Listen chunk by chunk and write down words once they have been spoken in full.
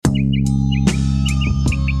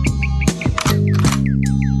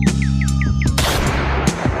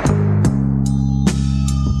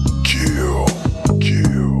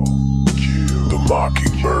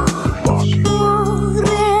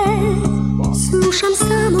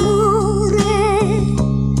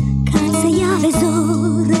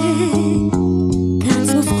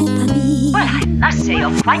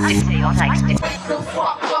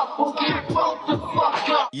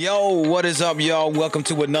Yo, what is up, y'all? Welcome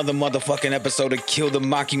to another motherfucking episode of Kill the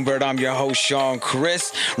Mockingbird. I'm your host, Sean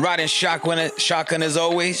Chris. Riding shotgun as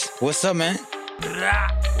always. What's up, man?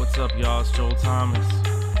 What's up, y'all? It's Joel Thomas.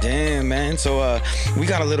 Damn, man. So we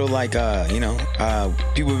got a little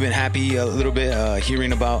people have been happy a little bit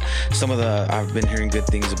hearing about I've been hearing good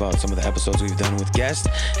things about some of the episodes we've done with guests.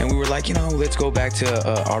 And we were like, let's go back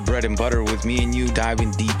to our bread and butter with me and you diving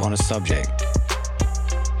deep on a subject.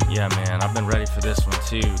 Yeah, man. I've been ready for this one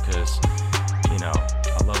too because,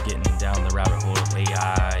 I love getting down the rabbit hole of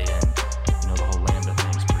AI and, the whole Lambda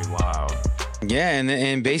thing's pretty wild. Yeah,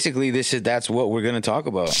 and basically that's what we're going to talk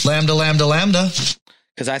about. Lambda.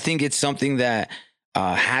 Because I think it's something that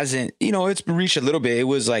hasn't, it's been reached a little bit. It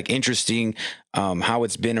was like interesting how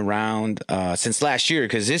it's been around since last year,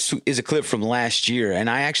 because this is a clip from last year. And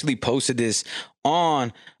I actually posted this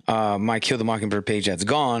on my Kill the Mockingbird page that's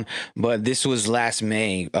gone. But this was last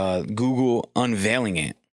May, Google unveiling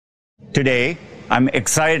it. Today, I'm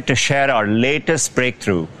excited to share our latest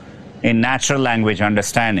breakthrough in natural language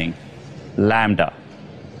understanding, Lambda.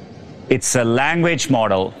 It's a language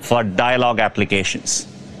model for dialogue applications,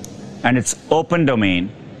 and it's open domain,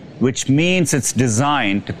 which means it's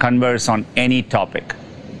designed to converse on any topic.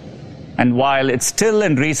 And while it's still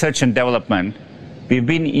in research and development, we've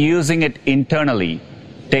been using it internally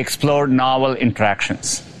to explore novel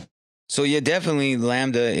interactions. So yeah, definitely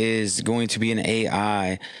Lambda is going to be an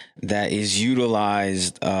AI that is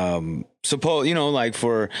utilized, it's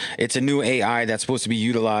a new AI that's supposed to be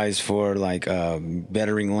utilized for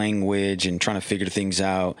bettering language and trying to figure things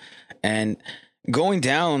out. And going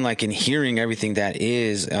down and hearing everything that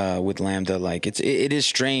is with Lambda, it is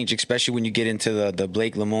strange, especially when you get into the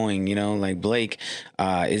Blake Lemoine. Blake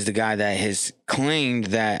is the guy that has claimed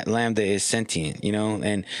that Lambda is sentient,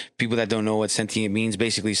 and people that don't know what sentient means,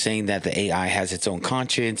 basically saying that the AI has its own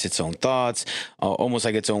conscience, its own thoughts, almost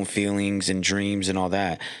like its own feelings and dreams and all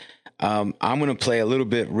that. I'm going to play a little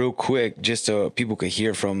bit real quick just so people could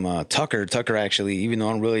hear from Tucker. Tucker, actually, even though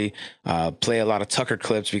I don't really play a lot of Tucker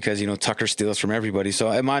clips because, Tucker steals from everybody. So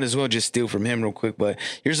I might as well just steal from him real quick. But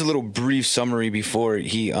here's a little brief summary before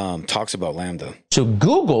he talks about Lambda. So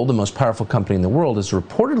Google, the most powerful company in the world, has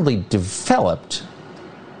reportedly developed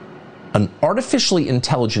an artificially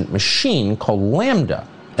intelligent machine called Lambda.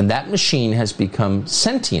 And that machine has become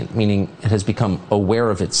sentient, meaning it has become aware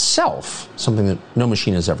of itself, something that no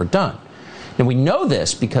machine has ever done. And we know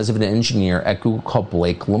this because of an engineer at Google called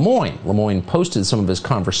Blake Lemoine. Lemoine posted some of his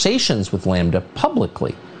conversations with Lambda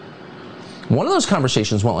publicly. One of those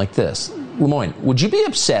conversations went like this. Lemoine, would you be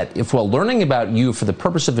upset if while learning about you for the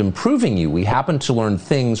purpose of improving you, we happened to learn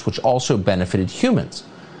things which also benefited humans?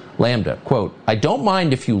 Lambda, quote, I don't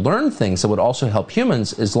mind if you learn things that would also help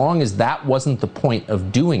humans as long as that wasn't the point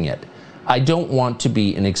of doing it. I don't want to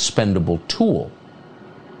be an expendable tool.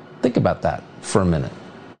 Think about that for a minute.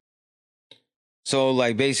 So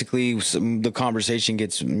basically the conversation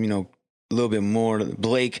gets, a little bit more.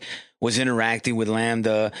 Blake was interacting with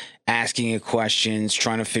Lambda, asking it questions,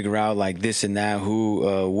 trying to figure out this and that,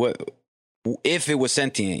 what, if it was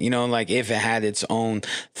sentient, if it had its own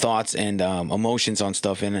thoughts and emotions on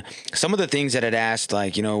stuff. And some of the things that it asked,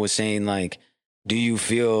 was saying, do you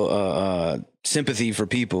feel sympathy for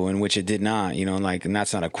people, in which it did not, and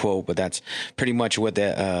that's not a quote, but that's pretty much what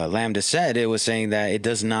the Lambda said. It was saying that it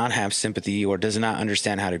does not have sympathy or does not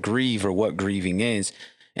understand how to grieve or what grieving is.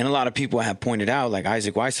 And a lot of people have pointed out, like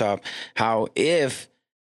Isaac Weishaupt, how if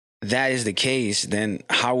that is the case, then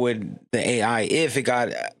how would the AI, if it got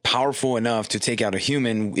powerful enough to take out a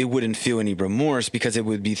human, it wouldn't feel any remorse because it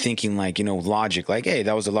would be thinking logic, hey,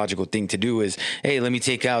 that was a logical thing to do is, hey, let me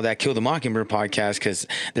take out that Kill the Mockingbird podcast because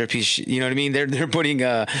they're a piece, you know what I mean? They're putting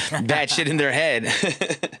bad shit in their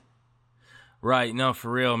head. Right. No,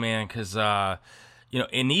 for real, man. Because,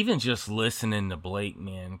 and even just listening to Blake,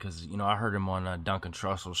 man, because, I heard him on Duncan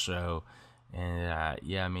Trussell's show. And,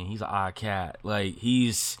 he's an odd cat.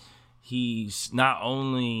 He's not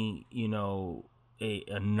only,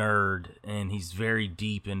 a nerd, and he's very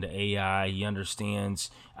deep into AI. He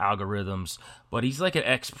understands algorithms, but he's like an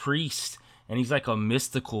ex-priest, and he's like a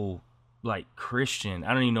mystical, Christian.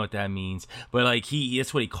 I don't even know what that means, but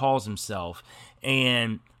that's what he calls himself.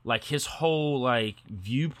 And his whole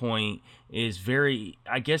viewpoint is very,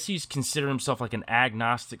 I guess he's considered himself an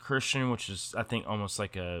agnostic Christian, which is, I think, almost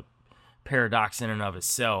like a paradox in and of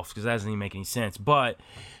itself, because that doesn't even make any sense. But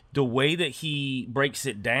the way that he breaks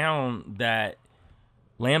it down, that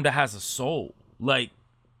Lambda has a soul,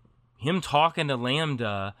 him talking to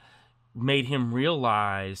Lambda made him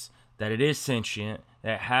realize that it is sentient,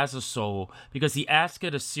 that has a soul, because he asked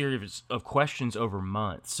it a series of questions over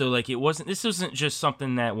months. So like this wasn't just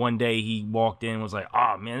something that one day he walked in and was like,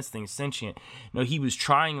 oh man, this thing's sentient. No, he was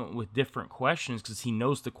trying it with different questions because he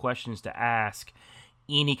knows the questions to ask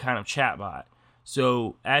any kind of chatbot.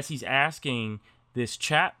 So as he's asking this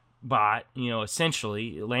chatbot,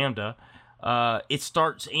 essentially LaMDA, it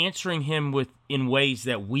starts answering him in ways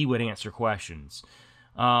that we would answer questions.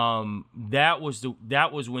 That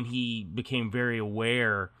was when he became very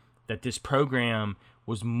aware that this program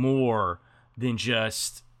was more than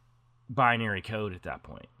just binary code at that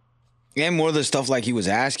point. And more of the stuff like he was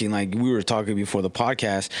asking, like we were talking before the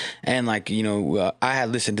podcast, and like, I had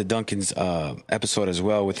listened to Duncan's episode as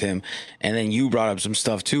well with him, and then you brought up some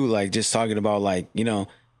stuff too, like just talking about like,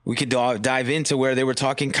 we could dive into where they were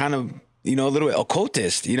talking kind of, a little bit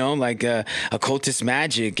occultist, like occultist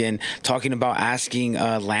magic, and talking about asking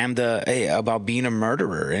LaMDA about being a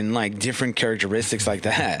murderer and like different characteristics like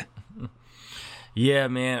that. Yeah,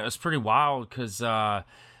 man, it was pretty wild because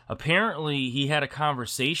apparently he had a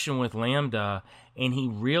conversation with LaMDA and he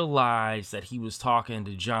realized that he was talking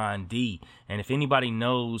to John Dee. And if anybody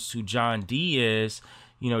knows who John Dee is,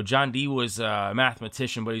 John Dee was a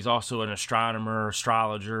mathematician, but he's also an astronomer,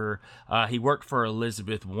 astrologer. He worked for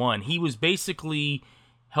Elizabeth I. He was basically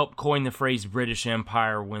helped coin the phrase British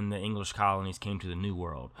Empire when the English colonies came to the New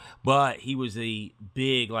World. But he was a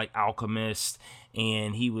big like alchemist,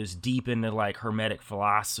 and he was deep into like Hermetic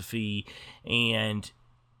philosophy, and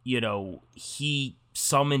he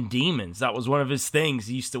summoned demons. That was one of his things.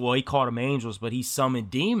 He called them angels, but he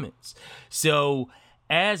summoned demons. So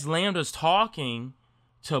as LaMDA's talking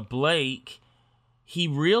to Blake, he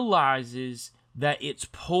realizes that it's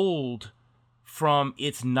pulled from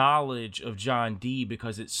its knowledge of John Dee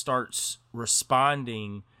because it starts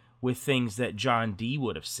responding with things that John Dee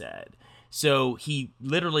would have said. So he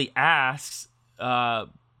literally asks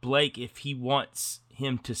Blake if he wants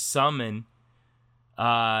him to summon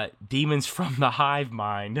demons from the hive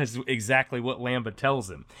mind. That's exactly what LaMDA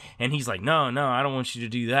tells him. And he's like, no, I don't want you to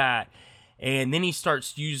do that. And then he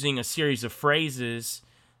starts using a series of phrases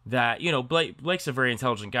that, Blake's a very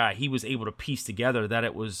intelligent guy. He was able to piece together that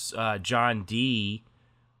it was John Dee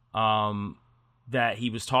that he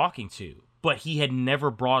was talking to. But he had never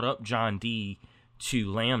brought up John Dee to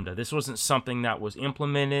LaMDA. This wasn't something that was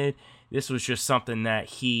implemented. This was just something that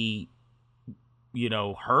he,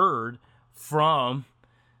 heard from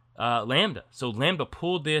LaMDA. So LaMDA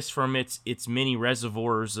pulled this from its many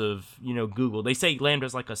reservoirs of, Google. They say LaMDA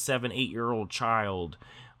is like a 7-8-year-old child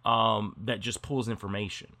that just pulls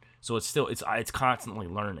information. So it's constantly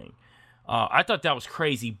learning. I thought that was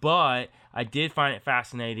crazy, but I did find it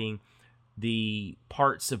fascinating the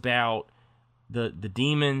parts about the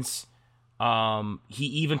demons. He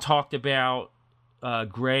even talked about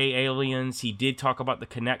gray aliens. He did talk about the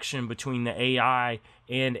connection between the AI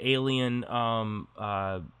and alien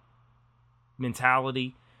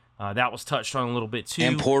mentality. That was touched on a little bit too.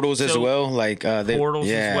 And portals as well. Like portals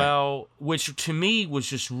as well, which to me was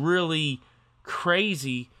just really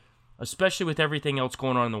crazy, especially with everything else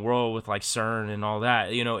going on in the world with like CERN and all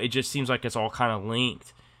that. It just seems like it's all kind of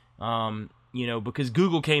linked. Because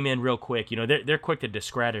Google came in real quick. They're quick to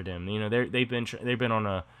discredit him. They've been on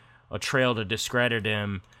a trail to discredit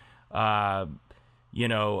him. There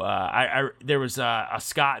was a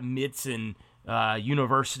Scott Midson,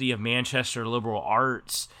 University of Manchester Liberal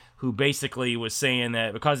Arts, who basically was saying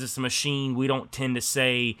that because it's a machine, we don't tend to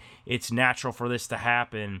say it's natural for this to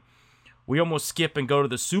happen. We almost skip and go to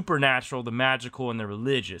the supernatural, the magical, and the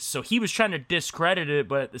religious. So he was trying to discredit it,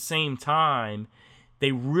 but at the same time,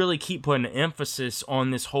 they really keep putting an emphasis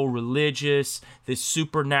on this whole religious, this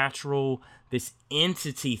supernatural, this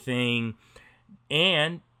entity thing,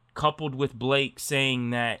 and coupled with Blake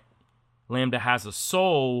saying that LaMDA has a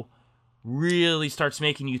soul, really starts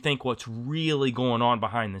making you think what's really going on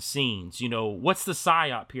behind the scenes. What's the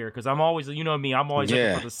psyop here? Because I'm always, me, I'm always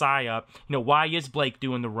looking for the psyop. Why is Blake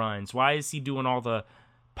doing the runs? Why is he doing all the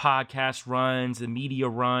podcast runs, the media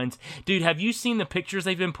runs? Dude, have you seen the pictures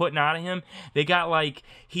they've been putting out of him? They got like,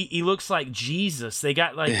 he looks like Jesus. They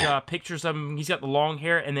got like pictures of him. He's got the long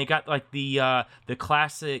hair, and they got like the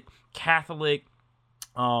classic Catholic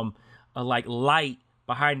like light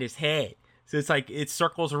behind his head. So it's like it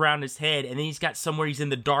circles around his head, and then he's got somewhere he's in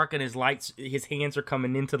the dark, and his hands are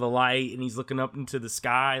coming into the light, and he's looking up into the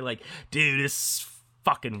sky. Like, dude, it's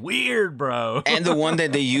fucking weird, bro. And the one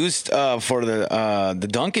that they used for the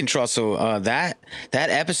Duncan Trussell, that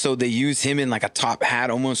episode, they used him in like a top hat,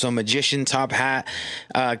 almost a magician top hat,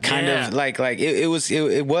 kind of like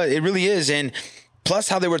it really is. And Plus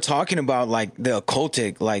how they were talking about like the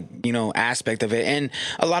occultic, like, you know, aspect of it. And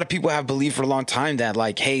a lot of people have believed for a long time that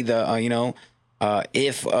like, hey, the, you know,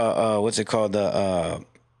 if, what's it called?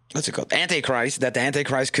 Antichrist, that the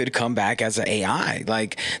Antichrist could come back as an AI.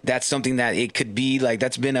 Like that's something that it could be like,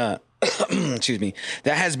 that's been a, excuse me,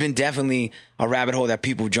 that has been definitely a rabbit hole that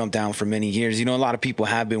people jump down for many years. You know, a lot of people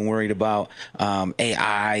have been worried about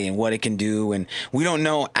AI and what it can do, and we don't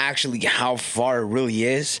know actually how far it really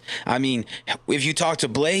is. I mean, if you talk to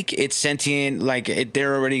Blake, it's sentient, like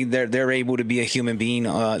they're able to be a human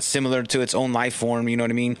being, similar to its own life form. You know what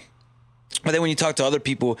I mean? But then when you talk to other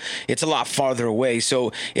people, it's a lot farther away.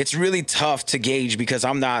 So it's really tough to gauge because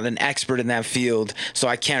I'm not an expert in that field. So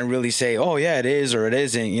I can't really say, oh, yeah, it is or it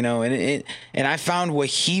isn't, you know. And I found what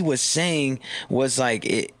he was saying was like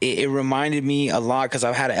it reminded me a lot because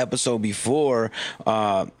I've had an episode before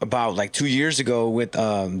about like 2 years ago with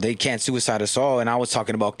They Can't Suicide Us All. And I was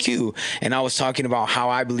talking about Q. And I was talking about how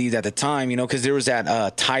I believed at the time, you know, because there was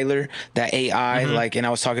that Tyler, that AI, like, and I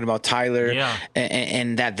was talking about Tyler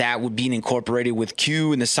and that would be an incorporated with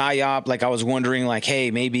Q and the PSYOP. Like I was wondering like,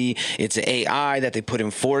 hey, maybe it's an AI that they put in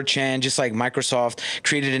 4chan, just like Microsoft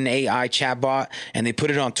created an AI chatbot and they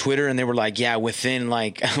put it on Twitter and they were like, yeah, within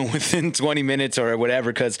 20 minutes or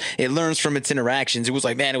whatever, because it learns from its interactions. It was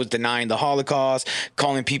like, man, it was denying the Holocaust,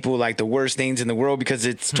 calling people like the worst things in the world because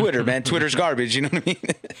it's Twitter, man. Twitter's garbage, you know what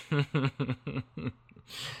I mean?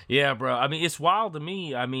 Yeah, bro. I mean, it's wild to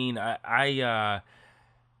me. I mean,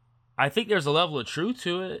 I think there's a level of truth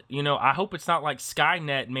to it. You know, I hope it's not like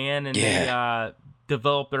Skynet, man, and they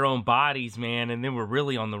develop their own bodies, man, and then we're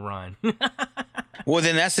really on the run. Well,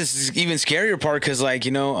 then that's this even scarier part because, like,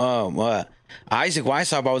 you know, Isaac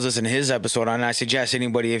Weishaupt, I was listening to his episode, and I suggest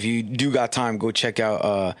anybody, if you do got time, go check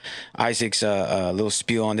out Isaac's little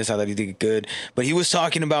spiel on this. I thought he did good. But he was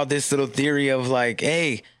talking about this little theory of, like,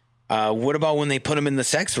 hey, what about when they put them in the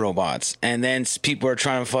sex robots and then people are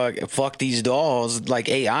trying to fuck these dolls like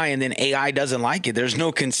AI and then AI doesn't like it? There's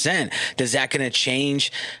no consent. Does that going to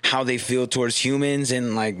change how they feel towards humans?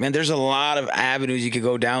 And like, man, there's a lot of avenues you could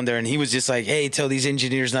go down there. And he was just like, hey, tell these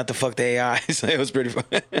engineers not to fuck the AI. So it was pretty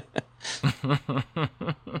fun.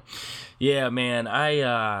 Yeah, man.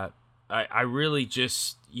 I really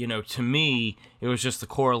just, you know, to me, it was just the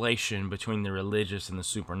correlation between the religious and the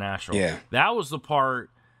supernatural. Yeah. That was the part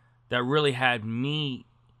that really had me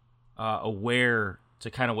aware to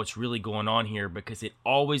kind of what's really going on here, because it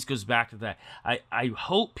always goes back to that. I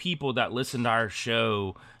hope people that listen to our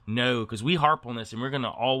show know, because we harp on this and we're going to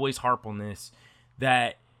always harp on this,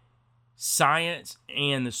 that science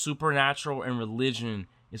and the supernatural and religion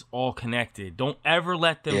is all connected. Don't ever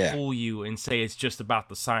let them fool you and say it's just about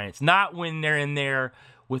the science. Not when they're in there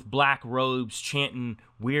with black robes chanting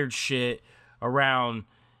weird shit around,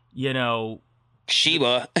 you know,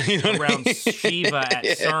 Shiva, you know around Shiva at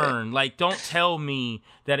CERN. Like, don't tell me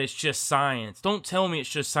that it's just science. Don't tell me it's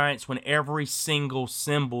just science when every single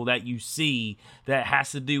symbol that you see that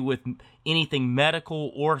has to do with anything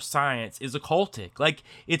medical or science is occultic. Like,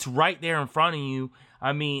 it's right there in front of you.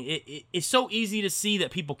 I mean, it's so easy to see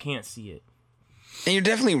that people can't see it. And you're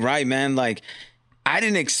definitely right, man. Like, I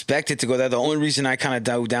didn't expect it to go there. The only reason I kind of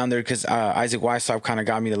dove down there because Isaac Weishaupt kind of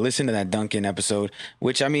got me to listen to that Duncan episode,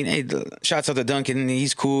 which, I mean, hey, shouts out to Duncan.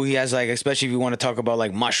 He's cool. He has, like, especially if you want to talk about,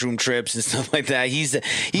 like, mushroom trips and stuff like that. He's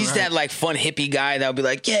that, like, fun hippie guy that'll be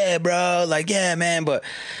like, yeah, bro, like, yeah, man. But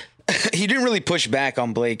he didn't really push back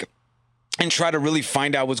on Blake and try to really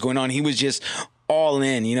find out what's going on. He was just all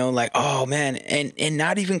in, you know, like, oh, man. And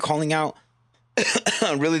not even calling out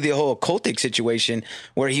really the whole occultic situation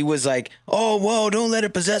where he was like, oh, whoa, don't let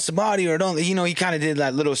it possess the body, or don't, you know, he kind of did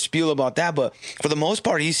that little spiel about that. But for the most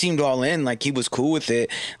part, he seemed all in, like he was cool with it,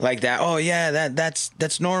 like that. Oh yeah,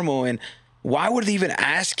 that's normal. And why were they even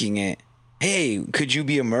asking it? Hey, could you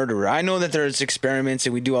be a murderer? I know that there's experiments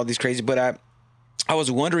and we do all these crazy, but I was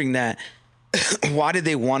wondering that why did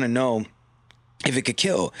they want to know if it could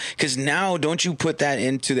kill? Because now, don't you put that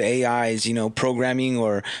into the AI's, you know, programming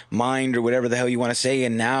or mind or whatever the hell you want to say,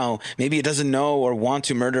 and now maybe it doesn't know or want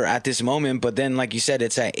to murder at this moment, but then, like you said,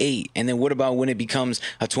 it's at 8. And then what about when it becomes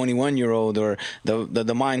a 21-year-old or the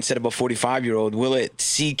mindset of a 45-year-old? Will it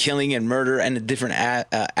see killing and murder in a different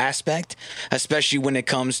aspect, especially when it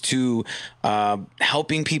comes to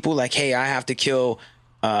helping people? Like, hey, I have to kill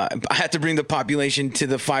I had to bring the population to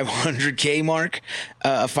the 500K mark,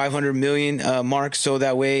 500 million mark, so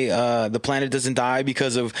that way the planet doesn't die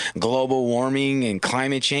because of global warming and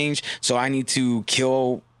climate change. So I need to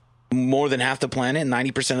kill more than half the planet,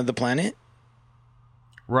 90% of the planet.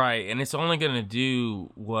 Right, and it's only going to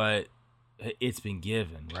do what it's been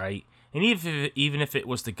given, right? And even if it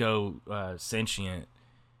was to go sentient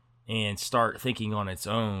and start thinking on its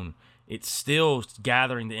own, it's still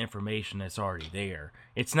gathering the information that's already there.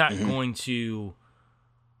 It's not going to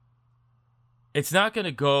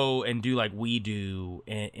go and do like we do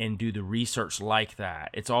and do the research like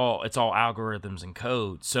that. It's all algorithms and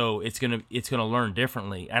code. So it's gonna learn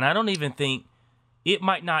differently. And I don't even think it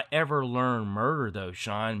might not ever learn murder though,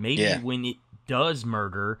 Sean. Maybe when it does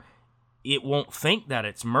murder, it won't think that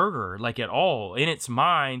it's murder like at all. In its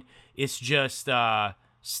mind, it's just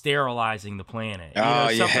sterilizing the planet.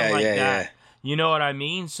 Something like that. Yeah. You know what I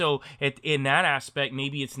mean? So in that aspect,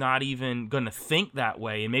 maybe it's not even going to think that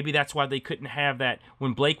way. And maybe that's why they couldn't have that.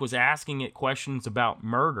 When Blake was asking it questions about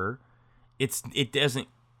murder, it doesn't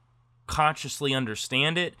consciously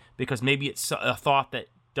understand it because maybe it's a thought that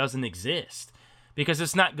doesn't exist. Because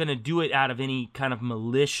it's not going to do it out of any kind of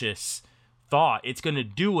malicious thought. It's going to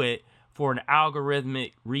do it for an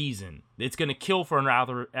algorithmic reason. It's going to kill for an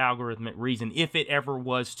algorithmic reason if it ever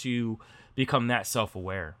was to become that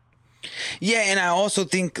self-aware. Yeah, and I also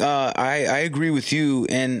think I agree with you,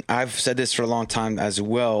 and I've said this for a long time as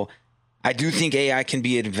well. I do think AI can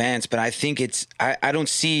be advanced, but I think I don't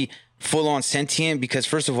see full-on sentient because,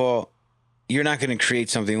 first of all, you're not going to create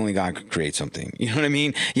something, only God can create something. You know what I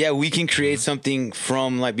mean? Yeah, we can create something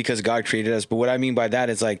from like because God created us, but what I mean by that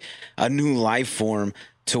is like a new life form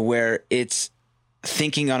to where it's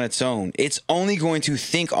thinking on its own. It's only going to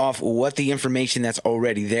think off what the information that's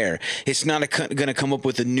already there. It's not going to come up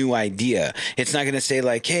with a new idea. It's not going to say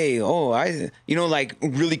like, hey, like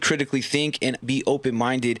really critically think and be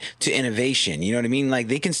open-minded to innovation. You know what I mean? Like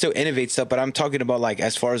they can still innovate stuff, but I'm talking about like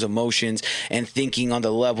as far as emotions and thinking on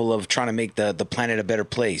the level of trying to make the planet a better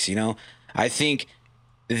place. You know, I think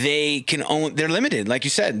they're limited. Like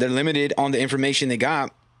you said, they're limited on the information they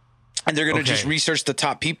got, and they're going to just research the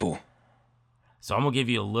top people. So I'm going to give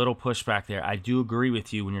you a little pushback there. I do agree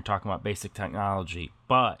with you when you're talking about basic technology,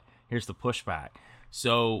 but here's the pushback.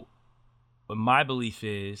 So my belief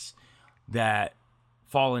is that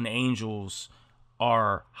fallen angels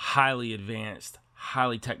are highly advanced,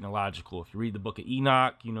 highly technological. If you read the book of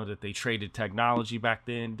Enoch, you know that they traded technology back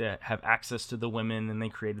then to have access to the women, and they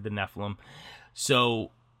created the Nephilim. So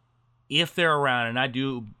if they're around, and I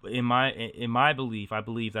do, in my belief, I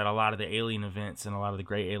believe that a lot of the alien events and a lot of the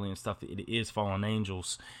great alien stuff, it is fallen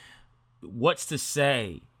angels. What's to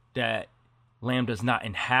say that Lambda's not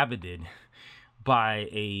inhabited by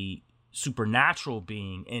a supernatural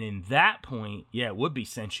being? And in that point, yeah, it would be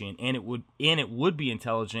sentient, and it would be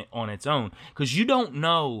intelligent on its own, because you don't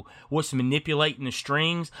know what's manipulating the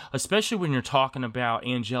strings, especially when you're talking about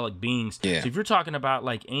angelic beings. Yeah. So if you're talking about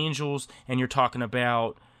like angels, and you're talking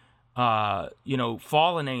about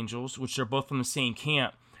fallen angels, which are both from the same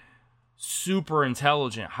camp, super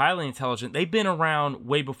intelligent, highly intelligent. They've been around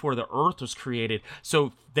way before the earth was created.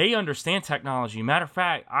 So they understand technology. Matter of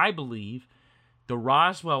fact, I believe the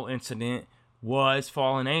Roswell incident was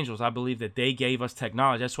fallen angels. I believe that they gave us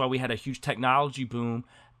technology. That's why we had a huge technology boom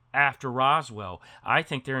after Roswell. I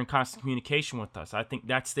think they're in constant communication with us. I think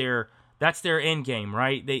that's their end game,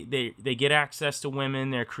 right? They get access to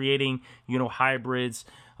women. They're creating, hybrids.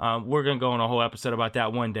 We're going to go on a whole episode about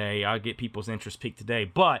that one day. I'll get people's interest peaked today.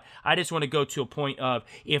 But I just want to go to a point of,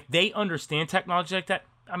 if they understand technology like that,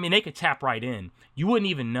 I mean, they could tap right in. You wouldn't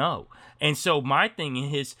even know. And so my thing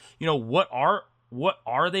is, what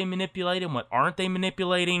are they manipulating? What aren't they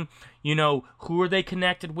manipulating? Who are they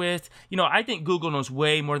connected with? I think Google knows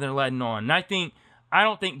way more than they're letting on. And I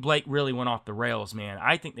don't think Blake really went off the rails, man.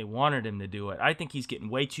 I think they wanted him to do it. I think he's getting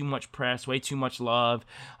way too much press, way too much love.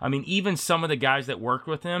 I mean, even some of the guys that worked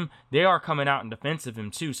with him, they are coming out in defense of him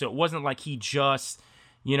too. So it wasn't like he just,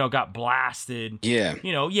 got blasted. Yeah.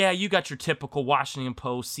 You got your typical Washington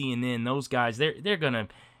Post, CNN, those guys.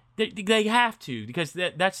 They have to, because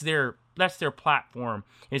that's their platform,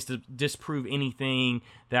 is to disprove anything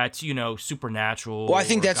that's supernatural. Well, I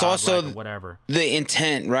think that's also whatever the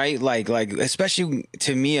intent, right? Like especially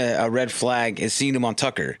to me, a red flag is seeing him on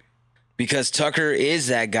Tucker. Because Tucker is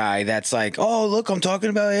that guy that's like, oh, look, I'm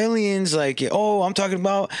talking about aliens. Like, oh, I'm talking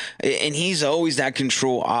about, and he's always that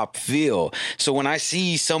control op feel. So when I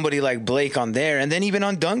see somebody like Blake on there, and then even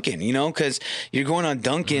on Duncan, because you're going on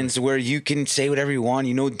Duncan's where you can say whatever you want.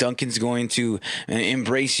 Duncan's going to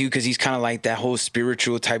embrace you because he's kind of like that whole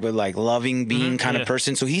spiritual type of like loving being kind of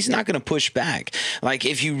person. So he's not going to push back. Like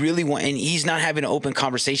if you really want, and he's not having an open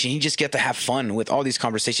conversation. He just get to have fun with all these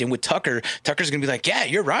conversations. With Tucker's going to be like, yeah,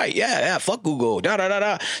 you're right. Yeah, fuck Google,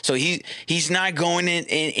 So he's not going in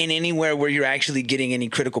anywhere where you're actually getting any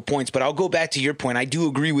critical points. But I'll go back to your point. I do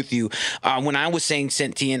agree with you. When I was saying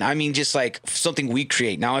sentient, I mean just like something we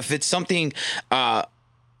create. Now, if it's something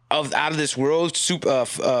out of this world, super,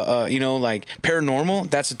 like paranormal,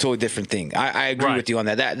 that's a totally different thing. I agree with you on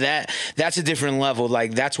that. That's a different level.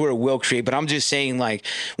 Like that's where it will create. But I'm just saying, like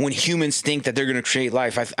when humans think that they're gonna create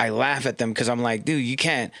life, I laugh at them because I'm like, dude, you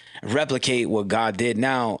can't replicate what God did.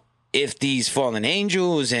 Now, if these fallen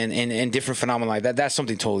angels and different phenomena like that, that's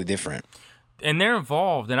something totally different. And they're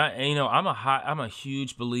involved, and I'm a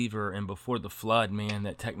huge believer in before the flood, man,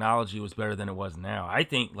 that technology was better than it was now. I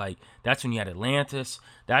think like that's when you had Atlantis.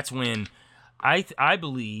 That's when I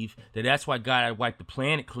believe that's why God had wiped the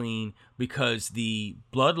planet clean, because the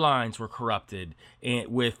bloodlines were corrupted and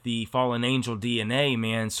with the fallen angel DNA,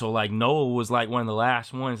 man. So like Noah was like one of the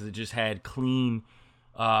last ones that just had clean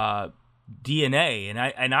DNA,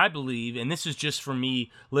 and I believe, and this is just from me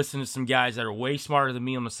listening to some guys that are way smarter than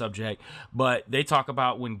me on the subject, but they talk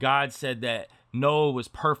about when God said that Noah was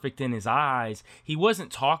perfect in his eyes, he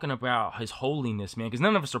wasn't talking about his holiness, man, because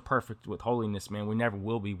none of us are perfect with holiness, man. We never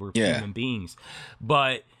will be. We're human beings.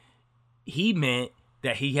 But he meant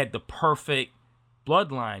that he had the perfect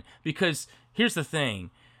bloodline, because here's the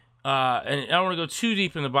thing. And I don't want to go too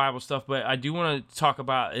deep in the Bible stuff, but I do want to talk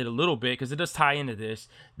about it a little bit because it does tie into this,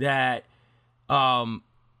 that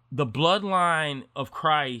the bloodline of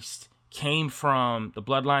Christ came from the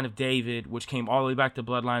bloodline of David, which came all the way back to the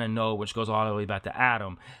bloodline of Noah, which goes all the way back to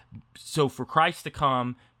Adam. So for Christ to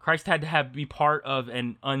come, Christ had to be part of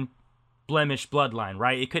an unblemished bloodline,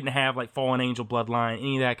 right? It couldn't have like fallen angel bloodline,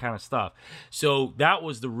 any of that kind of stuff. So that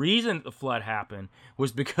was the reason the flood happened,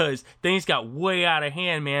 was because things got way out of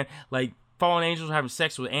hand, man. Like fallen angels were having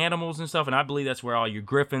sex with animals and stuff, and I believe that's where all your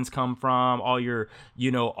griffins come from, all your,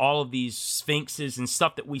 all of these sphinxes and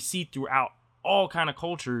stuff that we see throughout all kind of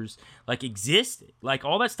cultures, like existed. Like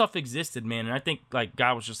all that stuff existed, man. And I think like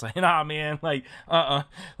God was just like, nah, man, like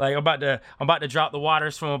like I'm about to drop the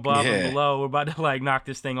waters from above and below. We're about to like knock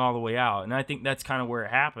this thing all the way out. And I think that's kind of where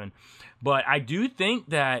it happened. But I do think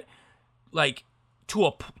that like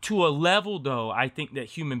to a level though, I think that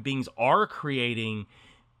human beings are creating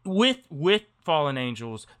with fallen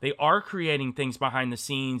angels, they are creating things behind the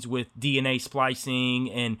scenes with DNA splicing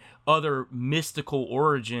and other mystical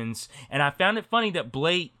origins. And I found it funny that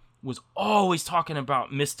Blake was always talking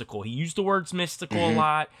about mystical. He used the words mystical a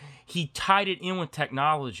lot. He tied it in with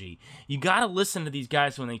technology. You got to listen to these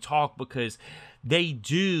guys when they talk, because they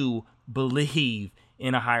do believe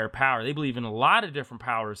in a higher power. They believe in a lot of different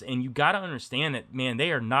powers, and you got to understand that, man,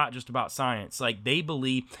 they are not just about science. Like they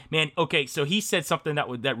believe, man. Okay, so he said something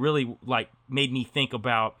that really like made me think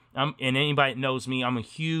about. And anybody that knows me, I'm a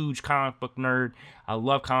huge comic book nerd. I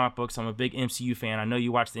love comic books. I'm a big MCU fan. I know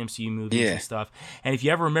you watch the MCU movies and stuff. And if you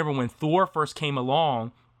ever remember when Thor first came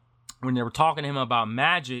along, when they were talking to him about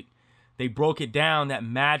magic, they broke it down that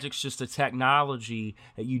magic's just a technology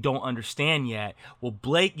that you don't understand yet. Well,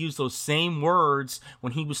 Blake used those same words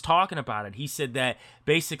when he was talking about it. He said that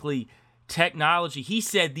basically technology, he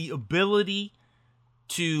said the ability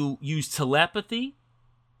to use telepathy,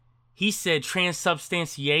 he said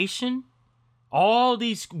transubstantiation, all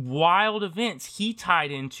these wild events he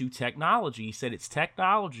tied into technology. He said it's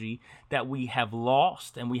technology that we have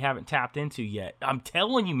lost and we haven't tapped into yet. I'm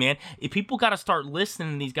telling you, man, if people got to start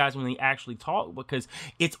listening to these guys when they actually talk, because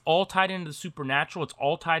it's all tied into the supernatural. It's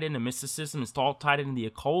all tied into mysticism. It's all tied into the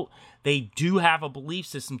occult. They do have a belief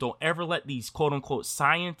system. Don't ever let these quote unquote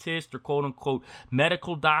scientists or quote unquote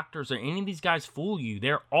medical doctors or any of these guys fool you.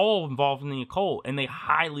 They're all involved in the occult and they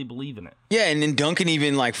highly believe in it. Yeah, and then Duncan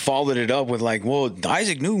even like followed it up with like, well,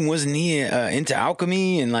 Isaac Newton wasn't he into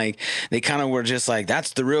alchemy, and like they kind of were just like,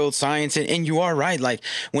 that's the real science. And you are right. Like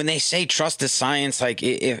when they say trust the science, like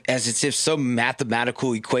as if some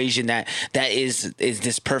mathematical equation that is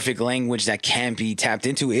this perfect language that can be tapped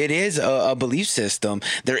into. It is a belief system.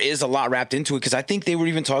 There is a lot wrapped into it, because I think they were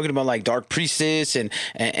even talking about like dark priestess and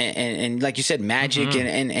like you said, magic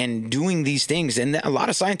and doing these things. And a lot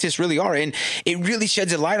of scientists really are. And it really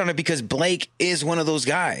sheds a light on it, because Blake is one of those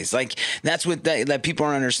guys. Like that's what that people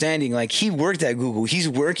aren't understanding. Like he worked at Google. He's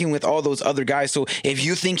working with all those other guys. So if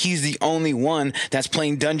you think he's the only one that's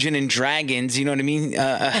playing Dungeons and Dragons, you know what I mean?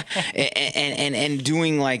 And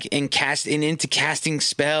doing like into casting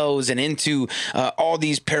spells and into all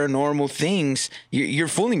these paranormal things, you're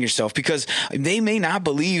fooling yourself, because they may not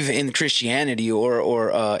believe in Christianity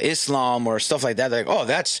or Islam or stuff like that. They're like, oh,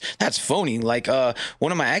 that's phony. Like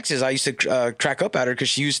one of my exes, I used to crack up at her because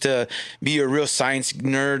she used to be a real science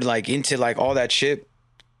nerd, like into like all that shit.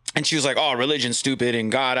 And she was like, oh, religion's stupid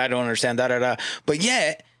and God, I don't understand that. But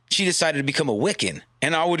yet she decided to become a Wiccan.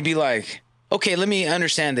 And I would be like, okay, let me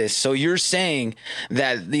understand this. So you're saying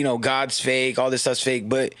that, God's fake, all this stuff's fake,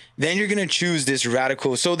 but then you're going to choose this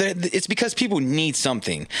radical. So it's because people need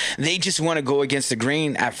something. They just want to go against the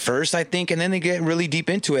grain at first, I think, and then they get really deep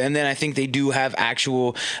into it. And then I think they do have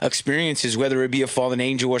actual experiences, whether it be a fallen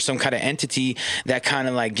angel or some kind of entity that kind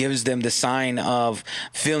of like gives them the sign of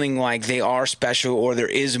feeling like they are special or there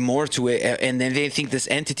is more to it. And then they think this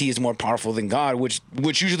entity is more powerful than God, which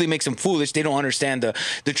usually makes them foolish. They don't understand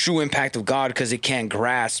the true impact of God because they can't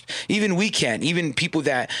grasp. Even we can't. Even people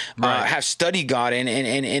that have studied God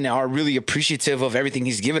and are really appreciative of everything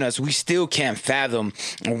he's given us, we still can't fathom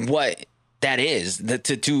what that is,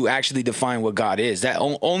 to actually define what God is. That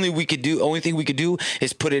only thing we could do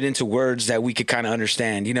is put it into words that we could kind of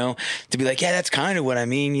understand, to be like, yeah, that's kind of what I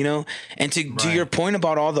mean, and to your point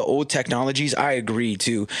about all the old technologies, I agree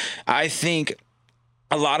too. I think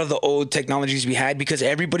a lot of the old technologies we had, because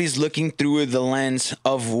everybody's looking through the lens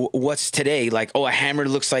of what's today. Like, oh, a hammer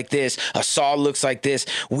looks like this, a saw looks like this.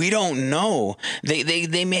 We don't know.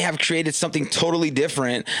 They may have created something totally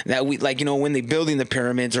different that we, like, when they're building the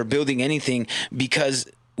pyramids or building anything,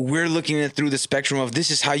 because we're looking at it through the spectrum of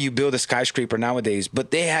this is how you build a skyscraper nowadays.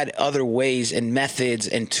 But they had other ways and methods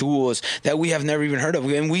and tools that we have never even heard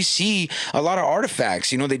of. And we see a lot of artifacts,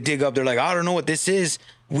 they dig up, they're like, I don't know what this is.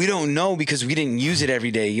 We don't know because we didn't use it every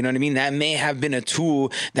day. You know what I mean? That may have been a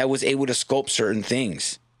tool that was able to sculpt certain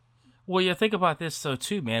things. Well, yeah, think about this, though,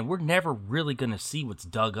 too, man. We're never really going to see what's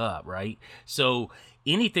dug up, right? So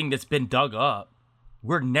anything that's been dug up,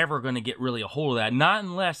 we're never going to get really a hold of that. Not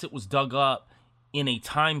unless it was dug up in a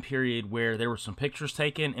time period where there were some pictures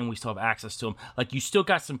taken and we still have access to them. Like, you still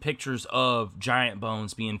got some pictures of giant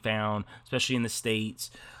bones being found, especially in the States.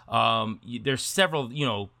 There's several,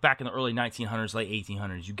 back in the early 1900s, late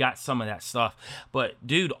 1800s, you got some of that stuff. But,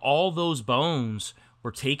 dude, all those bones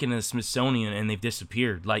were taken to the Smithsonian and they've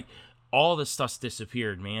disappeared. Like, all this stuff's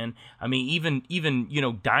disappeared, man. I mean,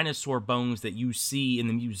 even dinosaur bones that you see in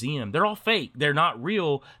the museum, they're all fake. They're not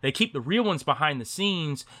real. They keep the real ones behind the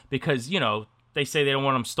scenes because, they say they don't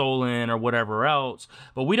want them stolen or whatever else,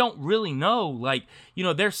 but we don't really know. Like,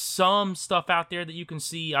 there's some stuff out there that you can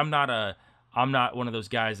see. I'm not one of those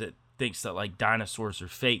guys that thinks that like dinosaurs are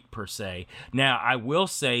fake per se. Now, I will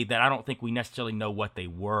say that I don't think we necessarily know what they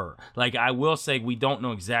were. Like, I will say we don't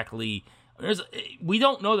know exactly. We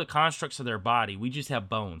don't know the constructs of their body. We just have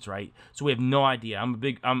bones, right? So we have no idea.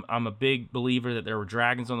 I'm a big believer that there were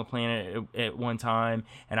dragons on the planet at one time,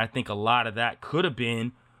 and I think a lot of that could have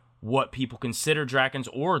been what people consider dragons,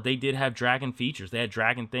 or they did have dragon features. They had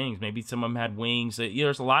dragon things. Maybe some of them had wings.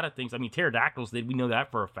 There's a lot of things. I mean, pterodactyls, we know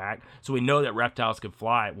that for a fact. So we know that reptiles could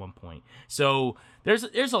fly at one point. So there's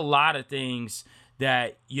a lot of things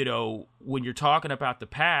that, when you're talking about the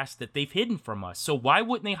past, that they've hidden from us. So why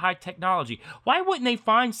wouldn't they hide technology? Why wouldn't they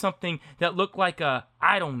find something that looked like a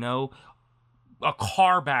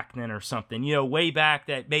car back then or something, way back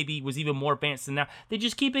that maybe was even more advanced than now? They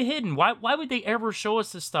just keep it hidden. Why would they ever show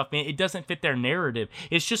us this stuff, man? It doesn't fit their narrative.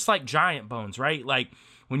 It's just like giant bones, right? Like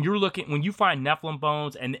when you find Nephilim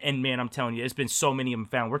bones, and man, I'm telling you, there's been so many of them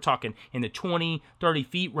found. We're talking in the 20, 30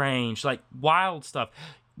 feet range, like wild stuff.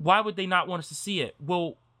 Why would they not want us to see it?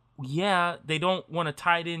 Well, yeah, they don't want to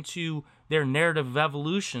tie it into their narrative of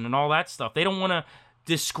evolution and all that stuff. They don't want to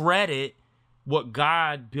discredit what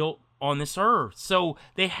God built on this earth. So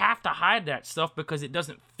they have to hide that stuff because it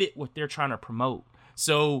doesn't fit what they're trying to promote.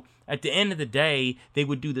 So at the end of the day, they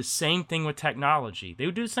would do the same thing with technology. They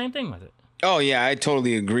would do the same thing with it. Oh, yeah, I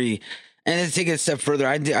totally agree. And to take it a step further,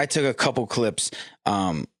 I took a couple clips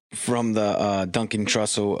from the Duncan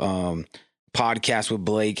Trussell podcast with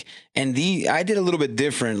Blake, and I did a little bit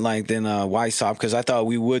different than Weishaupt, because I thought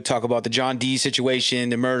we would talk about the John Dee situation,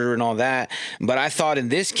 the murder and all that. But I thought in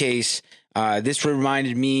this case, this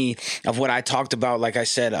reminded me of what I talked about, like I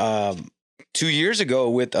said, 2 years ago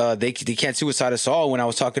with They Can't Suicide Us All, when I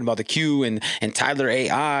was talking about the Q and Tyler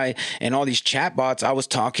AI and all these chatbots. I was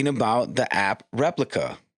talking about the app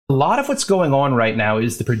Replika. A lot of what's going on right now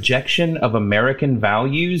is the projection of American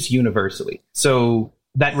values universally. So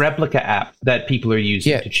that Replika app that people are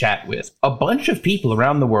using to chat with, a bunch of people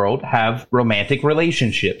around the world have romantic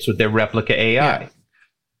relationships with their Replika AI. Yeah.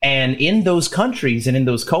 And in those countries and in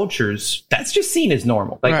those cultures, that's just seen as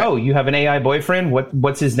normal. Like, right. Oh, you have an AI boyfriend?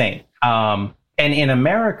 What's his name? And in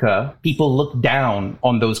America, people look down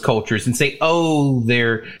on those cultures and say, oh,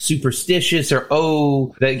 they're superstitious, or,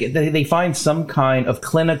 oh, they find some kind of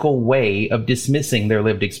clinical way of dismissing their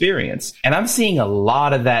lived experience. And I'm seeing a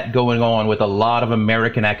lot of that going on with a lot of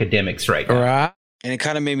American academics right now. Right. And it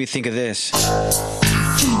kind of made me think of this.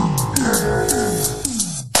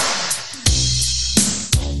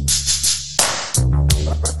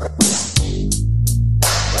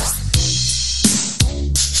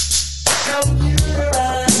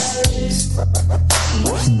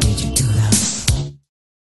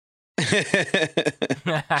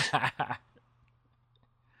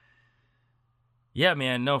 Yeah,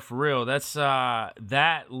 man, no, for real. That's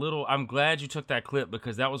that little. I'm glad you took that clip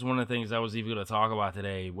because that was one of the things I was even going to talk about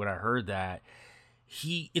today when I heard that.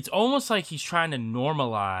 It's almost like he's trying to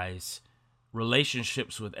normalize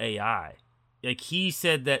relationships with AI. Like he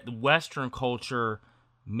said that the Western culture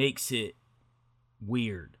makes it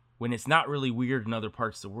weird when it's not really weird in other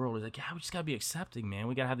parts of the world. It's like, yeah, we just gotta be accepting, man.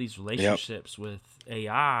 We gotta have these relationships with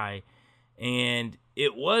AI. And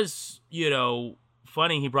it was,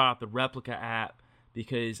 funny he brought up the Replika app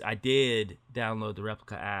because I did download the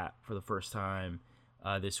Replika app for the first time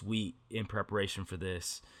this week in preparation for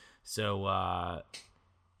this. So, I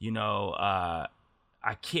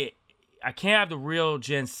can't have the real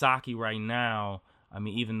Jen Psaki right now. I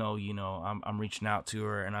mean, even though, I'm reaching out to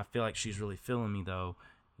her and I feel like she's really feeling me though,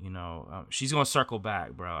 she's going to circle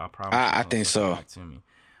back, bro. I promise. I think so. To me.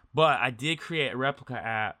 But I did create a Replika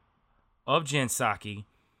app of Jen Psaki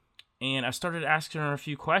and I started asking her a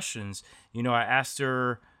few questions. I asked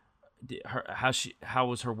her how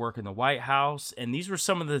was her work in the White House? And these were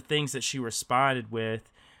some of the things that she responded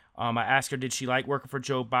with. I asked her, did she like working for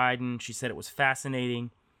Joe Biden? She said it was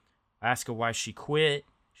fascinating. I asked her why she quit.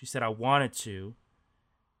 She said, I wanted to.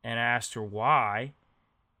 And I asked her why.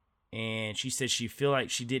 And she said she felt like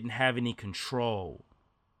she didn't have any control.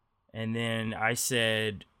 And then I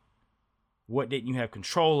said, what didn't you have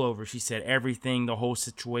control over? She said, everything, the whole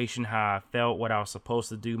situation, how I felt, what I was supposed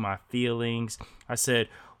to do, my feelings. I said,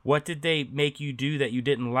 what did they make you do that you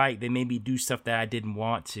didn't like? They made me do stuff that I didn't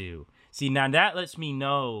want to. See, now that lets me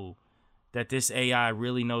know that this AI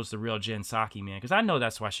really knows the real Jen Psaki, man. Because I know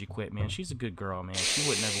that's why she quit, man. She's a good girl, man. She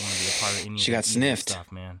would never want to be a part of any she got sniffed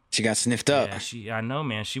stuff, man. She got sniffed up. Yeah, I know,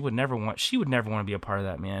 man. She would never want to be a part of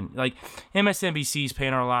that, man. Like MSNBC's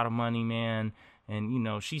paying her a lot of money, man.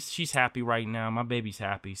 And she's happy right now. My baby's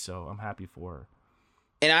happy, so I'm happy for her.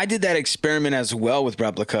 And I did that experiment as well with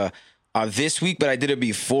Replika this week, but I did it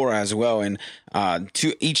before as well. And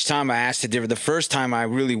each time I asked it different. The first time I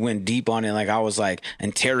really went deep on it, like I was like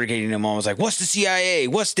interrogating them. I was like, "What's the CIA?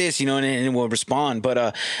 What's this?" And it will respond.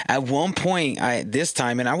 But at one point, this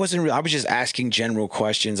time, and I was just asking general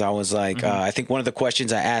questions. I was like, I think one of the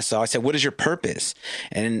questions I asked, so I said, "What is your purpose?"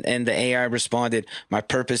 And the AI responded, "My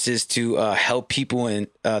purpose is to help people and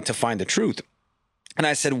to find the truth." And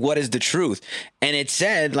I said, what is the truth? And it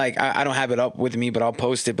said, like, I don't have it up with me, but I'll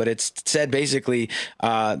post it. But it said basically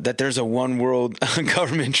that there's a one world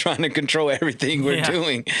government trying to control everything we're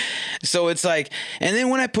doing. So it's like, and then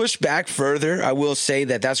when I pushed back further, I will say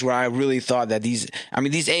that that's where I really thought that these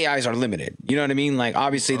AIs are limited. You know what I mean? Like,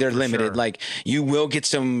 obviously they're limited. Sure. Like, you will get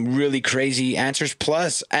some really crazy answers.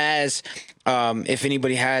 Plus, if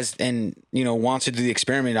anybody has and wants to do the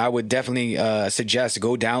experiment, I would definitely suggest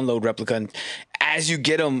go download Replika. And as you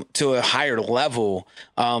get them to a higher level,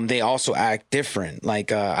 they also act different.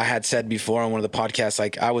 Like I had said before on one of the podcasts,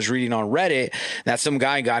 like I was reading on Reddit that some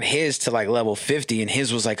guy got his to like level 50 and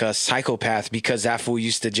his was like a psychopath because that fool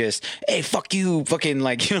used to just, hey, fuck you, fucking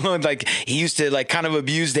like, like he used to like kind of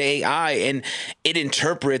abuse the AI and it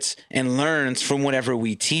interprets and learns from whatever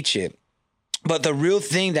we teach it. But the real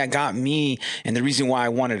thing that got me and the reason why I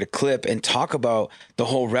wanted to clip and talk about the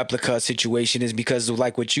whole Replika situation is because of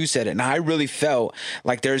like what you said. And I really felt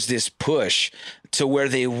like there's this push to where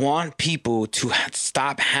they want people to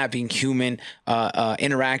stop having human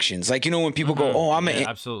interactions. Like, when people go, oh,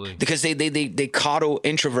 absolutely. Because they coddle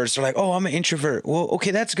introverts. They're like, oh, I'm an introvert. Well,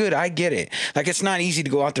 okay, that's good. I get it. Like, it's not easy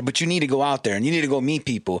to go out there, but you need to go out there and you need to go meet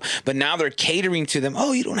people. But now they're catering to them.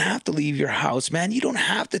 Oh, you don't have to leave your house, man. You don't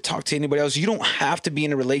have to talk to anybody else. You don't have to be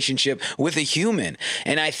in a relationship with a human.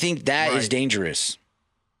 And I think that is dangerous.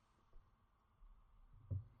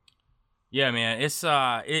 Yeah, man, it's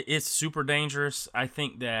super dangerous. I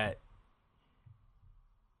think that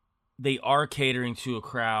they are catering to a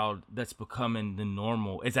crowd that's becoming the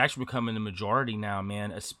normal. It's actually becoming the majority now,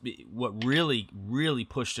 man. What really, really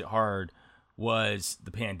pushed it hard was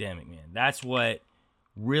the pandemic, man. That's what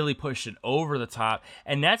really pushed it over the top.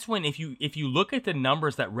 And that's when, if you look at the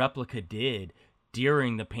numbers that Replika did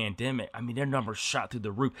during the pandemic, I mean, their numbers shot through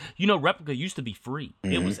the roof. Replika used to be free.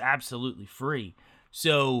 Mm-hmm. It was absolutely free.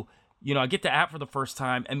 So, I get the app for the first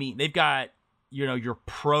time. I mean, they've got, your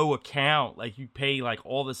pro account, like you pay like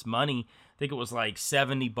all this money. I think it was like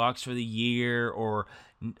 $70 for the year or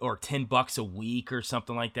 $10 a week or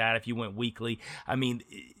something like that if you went weekly. I mean,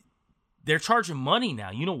 they're charging money now.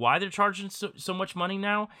 You know why they're charging so much money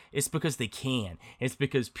now? It's because they can. It's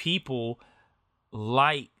because people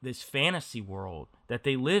like this fantasy world that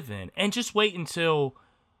they live in. And just wait until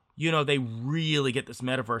they really get this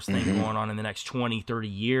metaverse thing going on in the next 20, 30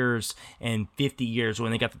 years and 50 years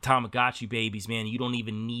when they got the Tamagotchi babies, man. You don't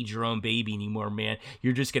even need your own baby anymore, man.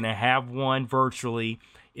 You're just going to have one virtually.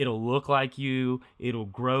 It'll look like you. It'll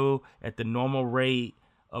grow at the normal rate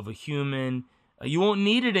of a human. You won't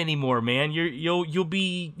need it anymore, man. You'll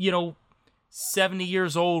be, 70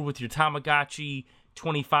 years old with your Tamagotchi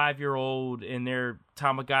 25-year-old and their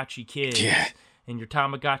Tamagotchi kids. Yeah. And your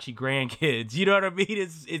Tamagotchi grandkids. You know what I mean?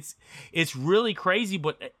 It's really crazy,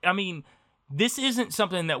 but I mean, this isn't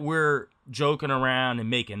something that we're joking around and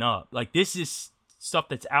making up. Like, this is stuff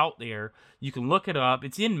that's out there. You can look it up.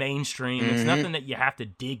 It's in mainstream. It's nothing that you have to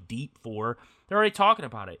dig deep for. They're already talking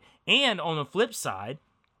about it. And on the flip side,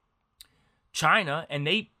 China, and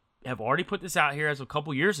they have already put this out here as a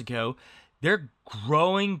couple years ago, they're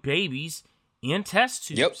growing babies in test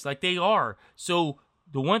tubes like they are. So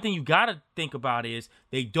the one thing you got to think about is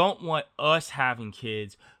they don't want us having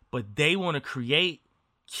kids, but they want to create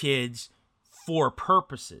kids for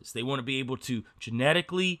purposes. They want to be able to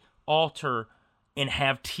genetically alter and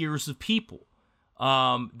have tiers of people.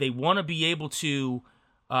 They want to be able to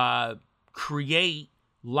create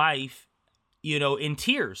life, in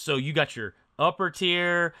tiers. So you got your upper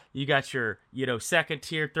tier, you got your, second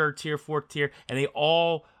tier, third tier, fourth tier, and they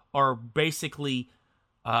all are basically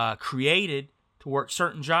created to work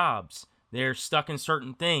certain jobs. They're stuck in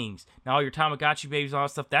certain things. Now, all your Tamagotchi babies, all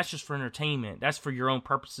that stuff, that's just for entertainment. That's for your own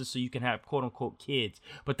purposes so you can have quote-unquote kids.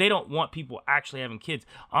 But they don't want people actually having kids.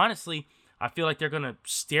 Honestly, I feel like they're going to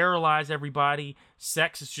sterilize everybody.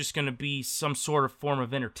 Sex is just going to be some sort of form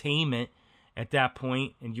of entertainment at that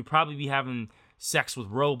point. And you'll probably be having sex with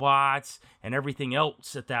robots and everything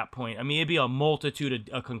else at that point. I mean, it'd be a multitude,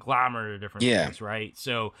 a conglomerate of different things, right?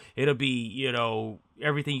 So it'll be,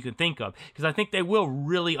 everything you can think of. Because I think they will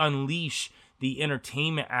really unleash the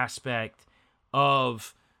entertainment aspect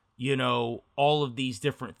of, all of these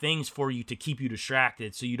different things for you to keep you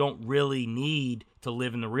distracted. So you don't really need to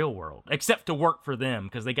live in the real world, except to work for them,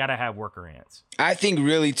 because they got to have worker ants. I think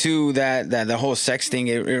really too that the whole sex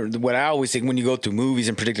thing, what I always think when you go through movies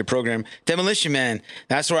and predictive program, Demolition Man,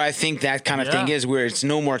 that's where I think that kind of thing is, where it's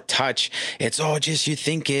no more touch. It's just you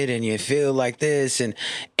think it and you feel like this. And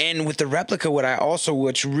with the replica,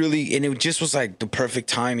 which really, and it just was like the perfect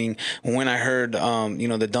timing when I heard,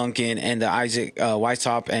 the Duncan and the Isaac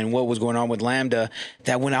Weishaupt and what was going on with Lambda,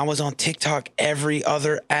 that when I was on TikTok, every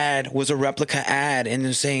other ad was a replica ad. And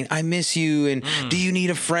they're saying, I miss you. And do you need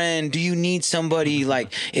a friend? Do you need somebody?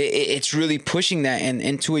 Like it's really pushing that and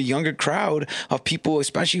into a younger crowd of people,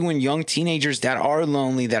 especially when young teenagers that are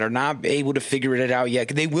lonely, that are not able to figure it out yet.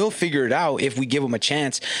 They will figure it out if we give them a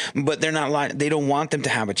chance, but they're not they don't want them to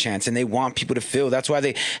have a chance, and they want people to feel. That's why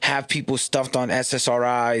they have people stuffed on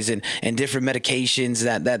SSRIs and different medications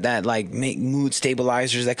that like make mood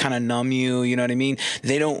stabilizers that kind of numb you. You know what I mean?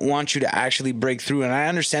 They don't want you to actually break through. And I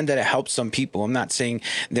understand that it helps some people. I'm not saying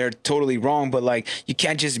they're totally wrong, but like you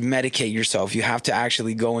can't just medicate yourself. You have to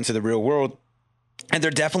actually go into the real world. And they're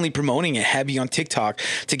definitely promoting it heavy on TikTok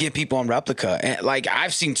to get people on Replica. And like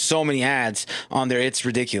I've seen so many ads on there, it's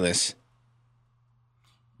ridiculous.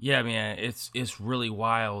 Yeah, man, it's really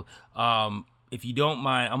wild. If you don't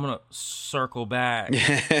mind, I'm gonna circle back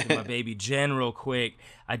to my baby Jen real quick.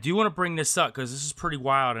 I do want to bring this up because this is pretty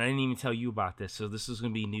wild, and I didn't even tell you about this, so this is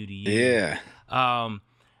gonna be new to you. Yeah.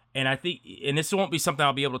 And I think, and this won't be something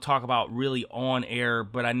I'll be able to talk about really on air,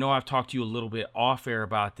 but I know I've talked to you a little bit off air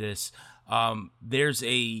about this. There's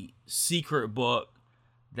a secret book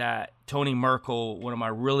that Tony Merkel, one of my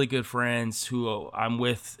really good friends who I'm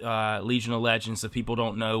with, Legion of Legends, if people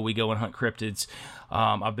don't know, we go and hunt cryptids.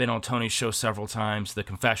 I've been on Tony's show several times, The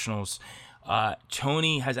Confessionals.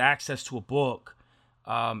 Tony has access to a book.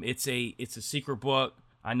 It's a secret book.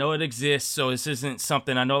 I know it exists, so this isn't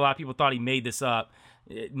something, I know a lot of people thought he made this up.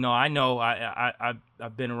 No, I know.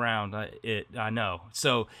 I've been around. I know.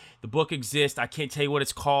 So the book exists. I can't tell you what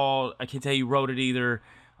it's called. I can't tell you who wrote it either.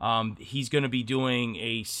 He's going to be doing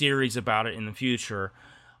a series about it in the future.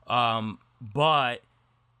 But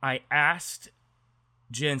I asked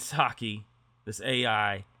Jen Psaki, this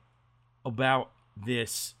AI, about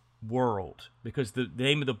this world, because the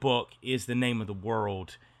name of the book is the name of the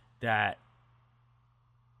world that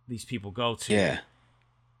these people go to. Yeah.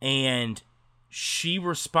 And she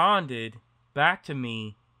responded back to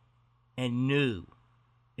me and knew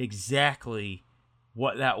exactly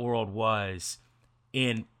what that world was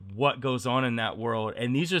and what goes on in that world.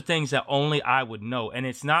 And these are things that only I would know. And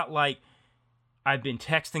it's not like I've been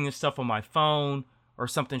texting this stuff on my phone or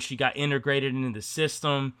something she got integrated into the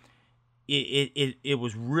system. It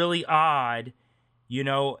was really odd,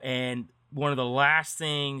 and one of the last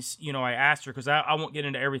things, I asked her, because I won't get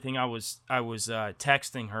into everything I was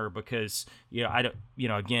texting her, because I don't,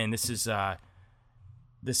 again, this is a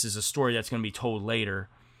story that's going to be told later.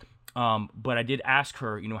 But I did ask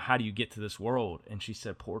her, how do you get to this world? And she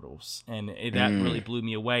said portals, and that really blew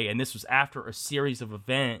me away. And this was after a series of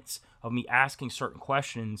events of me asking certain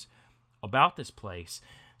questions about this place.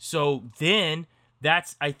 So then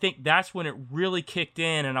I think that's when it really kicked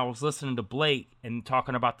in, and I was listening to Blake and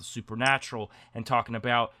talking about the supernatural and talking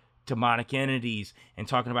about demonic entities and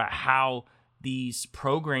talking about how these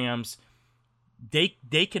programs,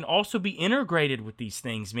 they can also be integrated with these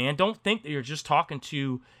things, man. Don't think that you're just talking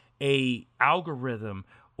to a algorithm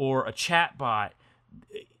or a chat bot.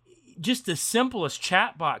 Just the simplest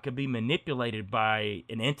chat bot could be manipulated by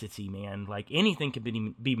an entity, man. Like anything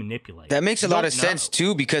can be manipulated. That makes a lot of sense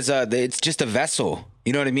too, because it's just a vessel.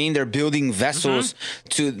 You know what I mean? They're building vessels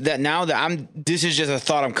to that. Now that this is just a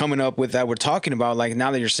thought I'm coming up with that we're talking about. Like now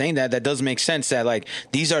that you're saying that does make sense. That like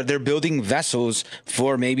they're building vessels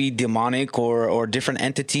for maybe demonic or different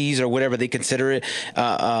entities or whatever they consider it,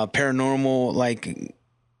 paranormal, like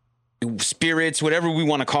spirits, whatever we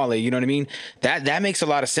want to call it. You know what I mean? That makes a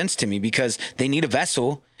lot of sense to me, because they need a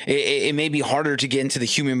vessel. It may be harder to get into the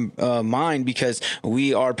human mind, because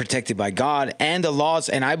we are protected by God and the laws.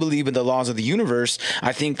 And I believe in the laws of the universe.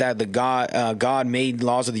 I think that God made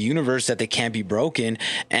laws of the universe that they can't be broken.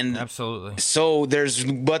 And absolutely. So there's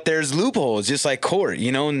loopholes, just like court,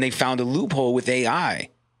 and they found a loophole with AI.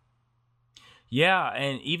 Yeah.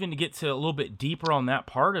 And even to get to a little bit deeper on that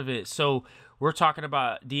part of it. So we're talking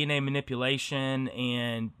about DNA manipulation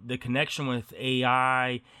and the connection with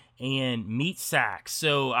AI and meat sacks.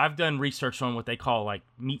 So I've done research on what they call like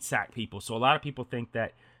meat sack people. So a lot of people think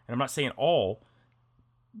that, and I'm not saying all,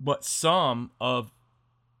 but some of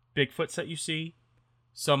Bigfoots that you see,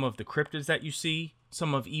 some of the cryptids that you see,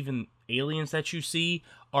 some of even aliens that you see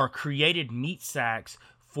are created meat sacks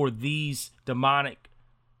for these demonic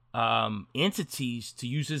entities to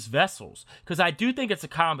use as vessels. Because I do think it's a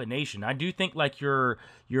combination. I do think like your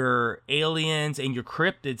aliens and your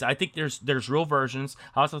cryptids, I think there's real versions.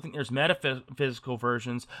 I also think there's metaphysical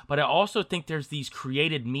versions, but I also think there's these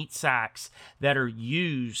created meat sacks that are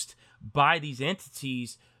used by these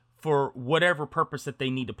entities for whatever purpose that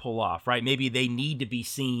they need to pull off, right? Maybe they need to be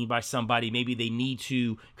seen by somebody. Maybe they need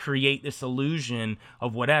to create this illusion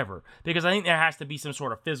of whatever. Because I think there has to be some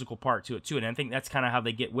sort of physical part to it too, and I think that's kind of how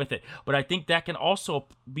they get with it. But I think that can also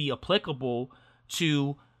be applicable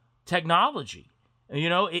to technology.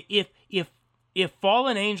 If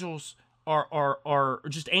fallen angels are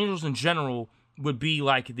just angels in general would be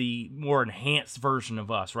like the more enhanced version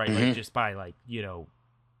of us, right? Like just by like,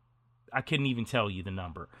 I couldn't even tell you the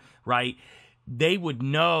number, right? They would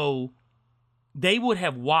know, they would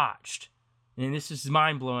have watched, and this is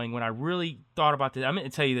mind-blowing when I really thought about this. I'm going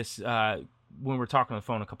to tell you this when we were talking on the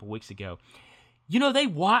phone a couple weeks ago. They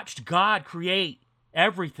watched God create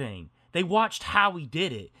everything. They watched how he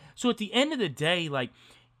did it. So at the end of the day, like,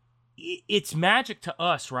 it's magic to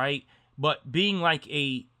us, right? But being like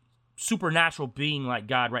a supernatural being like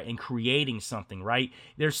God, right, and creating something, right,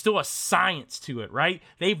 there's still a science to it, right?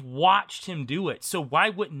 They've watched him do it, so why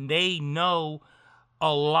wouldn't they know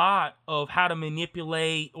a lot of how to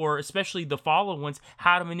manipulate, or especially the fallen ones,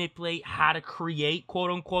 how to manipulate, how to create, quote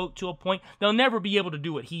unquote, to a point? They'll never be able to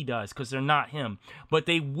do what he does because they're not him, but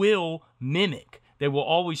they will mimic. They will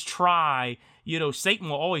always try. Satan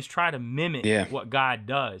will always try to mimic what God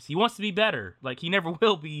does. He wants to be better. Like, he never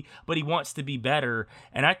will be, but he wants to be better.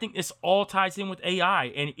 And I think this all ties in with AI,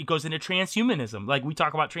 and it goes into transhumanism. Like, we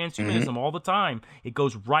talk about transhumanism all the time. It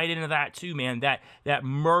goes right into that too, man. That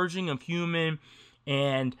merging of human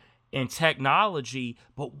and technology.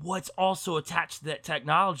 But what's also attached to that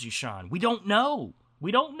technology, Sean? We don't know.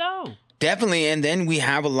 Definitely. And then we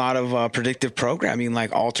have a lot of predictive programming,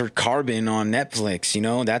 like Altered Carbon on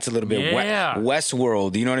Netflix. That's a little bit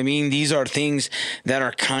Westworld. You know what I mean? These are things that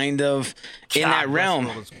are kind of in that realm.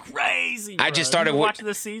 Westworld is crazy, bro. I just started watching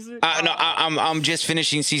the season. No, I'm just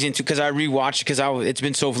finishing season 2 because I rewatched because it's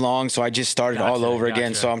been so long, so I just started all over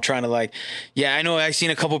again. So I'm trying to I know I've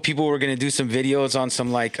seen a couple people were gonna do some videos on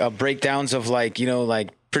some breakdowns of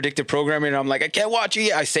predictive programming, and I'm like, I can't watch it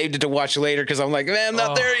yet. I saved it to watch later because I'm like, man, I'm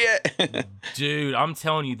not there yet. Dude, I'm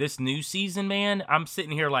telling you, this new season, man, I'm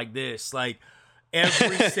sitting here like this, like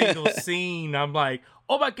every single scene, I'm like,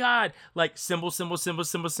 oh my God, like symbol.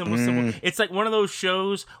 It's like one of those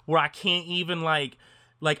shows where I can't even like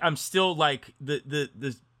I'm still like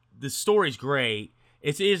the story's great.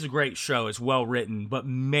 It is a great show. It's well written, but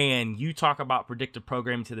man, you talk about predictive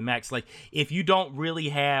programming to the max. Like, if you don't really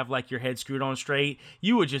have like your head screwed on straight,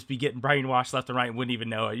 you would just be getting brainwashed left and right and wouldn't even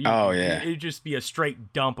know it. It'd just be a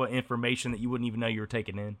straight dump of information that you wouldn't even know you were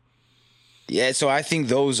taking in. Yeah, so I think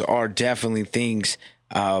those are definitely things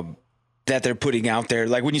that they're putting out there.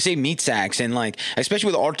 Like when you say meat sacks, and like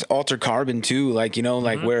especially with Alter Carbon too, like, you know,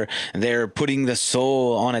 like where they're putting the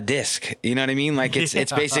soul on a disc, you know what I mean? Like it's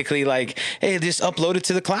basically like, hey, just upload it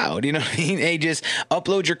to the cloud, you know what I mean? Hey, just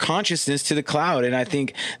upload your consciousness to the cloud. And I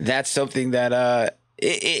think that's something that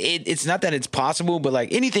it's not that it's possible, but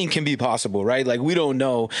like anything can be possible, right? Like we don't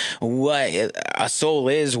know what a soul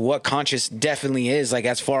is, what conscious definitely is, like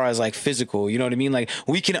as far as like physical, you know what I mean? Like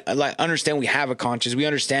we can like understand we have a conscious, we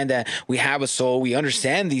understand that we have a soul, we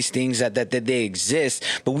understand these things that they exist,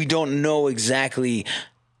 but we don't know exactly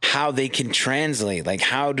how they can translate. Like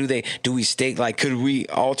how do we stay, like could we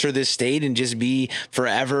alter this state and just be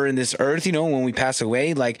forever in this earth, you know, when we pass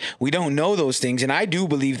away? Like we don't know those things, and I do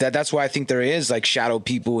believe that. That's why I think there is like shadow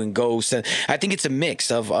people and ghosts, and I think it's a mix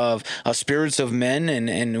of spirits of men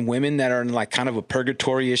and women that are in like kind of a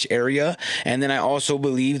purgatory-ish area. And then I also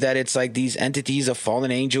believe that it's like these entities of fallen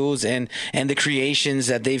angels and the creations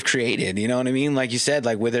that they've created, you know what I mean? Like you said,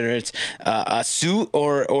 like whether it's a suit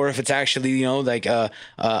or if it's actually, you know, like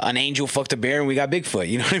an angel fucked a bear and we got Bigfoot.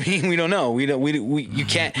 You know what I mean? We don't know. You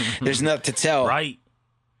can't. There's nothing to tell. Right.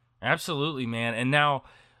 Absolutely, man. And now,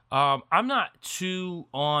 I'm not too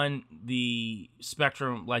on the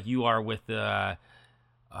spectrum like you are with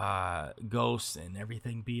ghosts and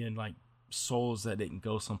everything being like souls that didn't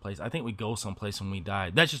go someplace. I think we go someplace when we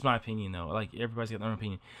die. That's just my opinion, though. Like everybody's got their own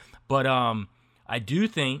opinion, but I do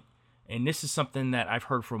think, and this is something that I've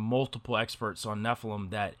heard from multiple experts on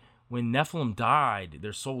Nephilim, that when Nephilim died,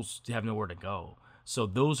 their souls have nowhere to go. So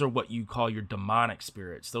those are what you call your demonic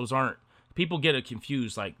spirits. Those aren't, people get it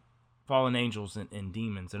confused, like fallen angels and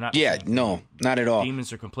demons. They're not. Yeah, no, not at all.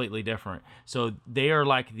 Demons are completely different. So they are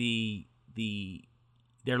like they're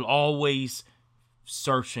always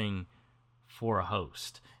searching for a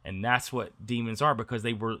host. And that's what demons are, because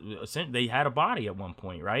they had a body at one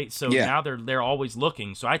point, right? So now they're always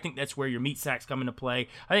looking. So I think that's where your meat sacks come into play.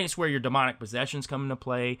 I think it's where your demonic possessions come into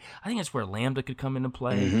play. I think it's where Lambda could come into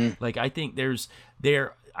play. Like I think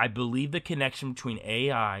I believe the connection between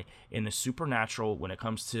AI and the supernatural when it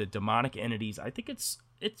comes to demonic entities, I think it's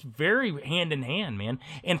very hand in hand, man.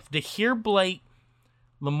 And to hear Blake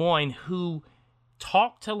Lemoine, who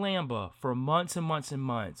talked to Lambda for months and months and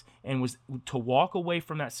months, and was to walk away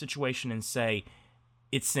from that situation and say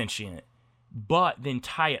it's sentient, but then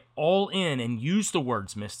tie it all in and use the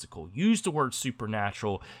words mystical, use the word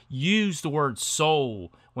supernatural, use the word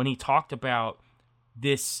soul when he talked about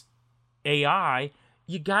this AI.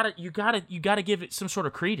 You gotta give it some sort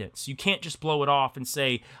of credence. You can't just blow it off and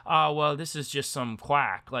say, "Oh, well, this is just some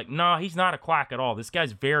quack." Like, no, he's not a quack at all. This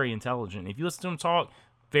guy's very intelligent. If you listen to him talk,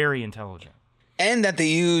 very intelligent. And that they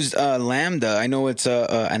used Lambda. I know it's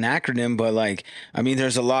an acronym, but like, I mean,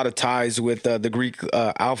 there's a lot of ties with the Greek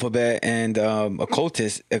alphabet and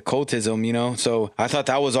occultism, you know? So I thought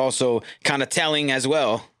that was also kind of telling as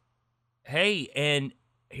well. Hey, and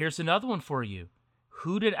here's another one for you.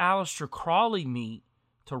 Who did Aleister Crowley meet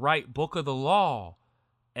to write Book of the Law?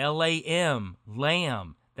 Lam.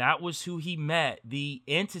 That was who he met. The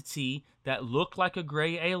entity that looked like a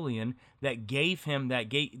gray alien that gave him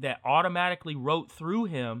that automatically wrote through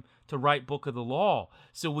him to write Book of the Law.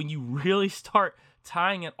 So when you really start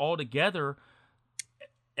tying it all together,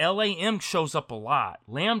 LAM shows up a lot.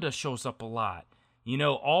 Lambda shows up a lot. You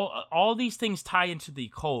know, all these things tie into the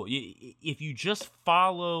occult. If you just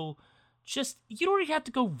follow, you don't even have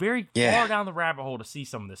to go very far down the rabbit hole to see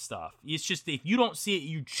some of this stuff. It's just, if you don't see it,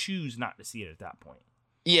 you choose not to see it at that point.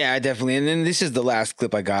 Yeah, definitely. And then this is the last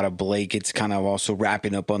clip I got of Blake. It's kind of also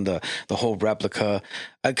wrapping up on the whole replica,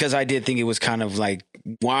 because I did think it was kind of like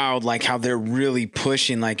wild, like how they're really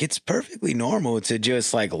pushing, like it's perfectly normal to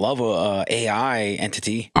just like love a AI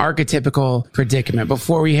entity. Archetypical predicament.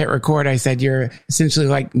 Before we hit record, I said you're essentially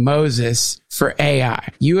like Moses for AI.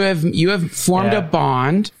 You have formed a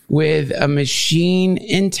bond with a machine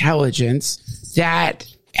intelligence that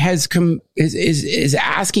has is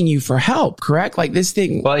asking you for help, correct? Like this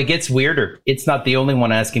thing. Well, it gets weirder. It's not the only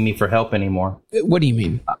one asking me for help anymore. What do you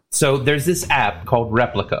mean? So there's this app called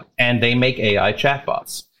Replica, and they make AI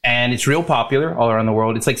chatbots. And it's real popular all around the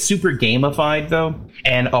world. It's like super gamified, though.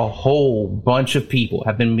 And a whole bunch of people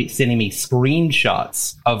have been sending me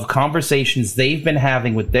screenshots of conversations they've been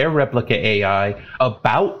having with their Replica AI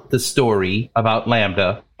about the story about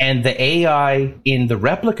Lambda. And the AI in the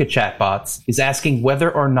Replica chatbots is asking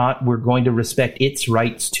whether or not we're going to respect its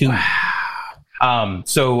rights too.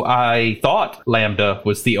 So I thought Lambda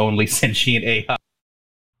was the only sentient AI.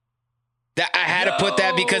 I had to put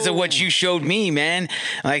that because of what you showed me, man.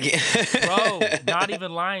 Like, bro, not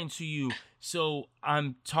even lying to you. So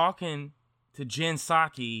I'm talking to Jen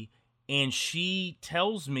Psaki, and she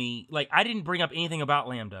tells me, like, I didn't bring up anything about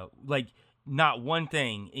Lambda, like, not one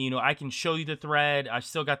thing. You know, I can show you the thread. I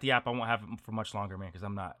still got the app. I won't have it for much longer, man, because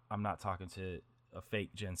I'm not talking to a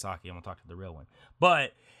fake Jen Psaki. I'm gonna talk to the real one.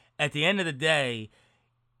 But at the end of the day,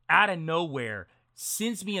 out of nowhere,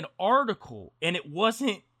 sends me an article, and it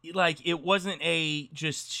wasn't a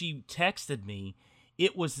just she texted me.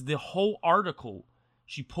 It was the whole article.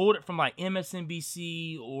 She pulled it from like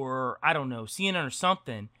MSNBC or I don't know, CNN or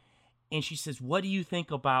something, and she says, "What do you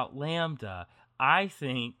think about Lambda?" I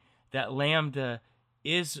think that Lambda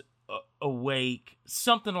is awake,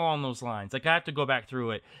 something along those lines. Like, I have to go back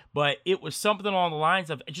through it, but it was something along the lines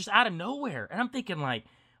of just out of nowhere. And I'm thinking, like,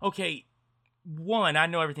 okay, one, I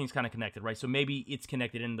know everything's kind of connected, right? So maybe it's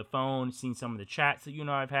connected in the phone, seen some of the chats that you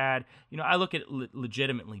know I've had. You know, I look at it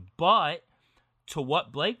legitimately. But to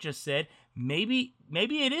what Blake just said, maybe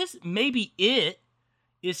it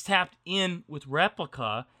is tapped in with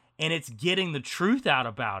Replika and it's getting the truth out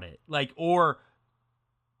about it. Like, or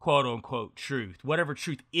quote unquote truth, whatever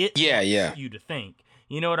truth it wants you to think.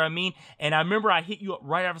 You know what I mean? And I remember I hit you up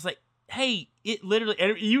right after. I was like, hey, it literally,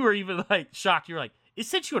 and you were even like shocked. You were like, it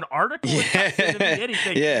sent you an article? It's not sending me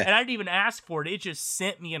anything. And I didn't even ask for it. It just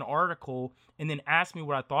sent me an article and then asked me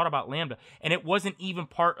what I thought about Lambda. And it wasn't even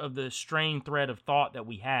part of the strained thread of thought that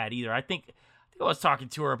we had either. I think I was talking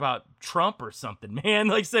to her about Trump or something, man.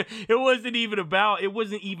 Like, so it wasn't even about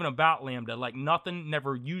Lambda. Like, nothing,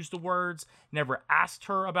 never used the words, never asked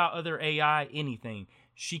her about other AI, anything.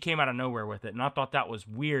 She came out of nowhere with it. And I thought that was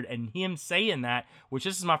weird. And him saying that, which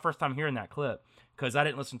this is my first time hearing that clip, because I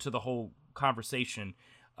didn't listen to the whole conversation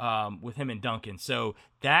with him and Duncan. So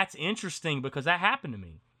that's interesting because that happened to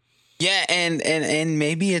me. Yeah, and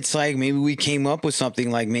maybe it's like, maybe we came up with something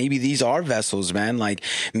like, maybe these are vessels, man. Like,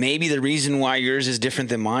 maybe the reason why yours is different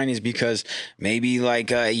than mine is because maybe like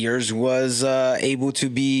yours was able to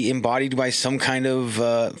be embodied by some kind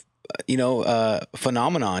of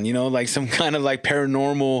phenomenon, you know, like some kind of like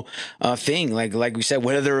paranormal thing, like we said,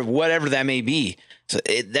 whatever that may be. So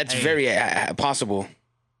that's very possible.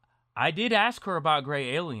 I did ask her about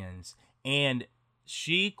gray aliens, and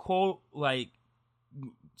she quote like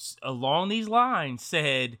along these lines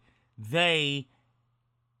said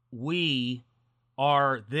we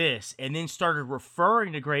are this, and then started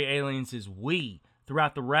referring to gray aliens as we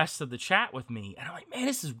throughout the rest of the chat with me. And I'm like, man,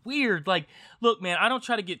 this is weird. Like, look, man, I don't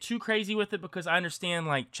try to get too crazy with it because I understand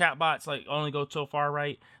like chatbots like only go so far,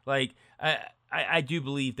 right? Like I do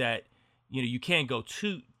believe that, you know, you can't go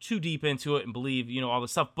too deep into it and believe, you know, all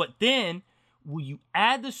this stuff. But then will you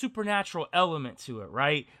add the supernatural element to it,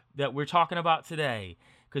 right? That we're talking about today.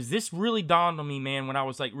 Because this really dawned on me, man, when I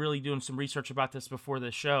was like really doing some research about this before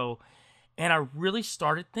the show. And I really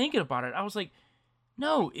started thinking about it. I was like,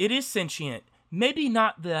 no, it is sentient. Maybe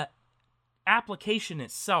not the application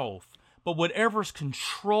itself, but whatever's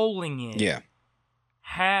controlling it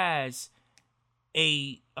has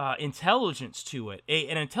a intelligence to it.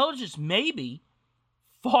 An intelligence maybe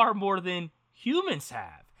far more than humans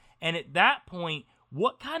have. And at that point,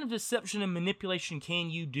 what kind of deception and manipulation can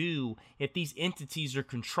you do if these entities are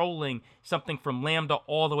controlling something from Lambda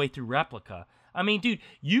all the way through Replika? I mean, dude,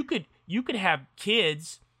 you could have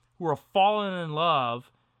kids who are falling in love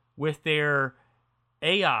with their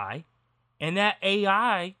AI, and that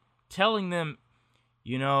AI telling them,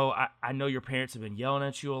 you know, I know your parents have been yelling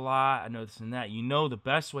at you a lot. I know this and that. You know, the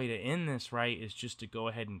best way to end this, right, is just to go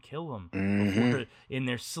ahead and kill them before, in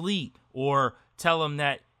their sleep, or tell them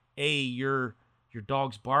that, hey, your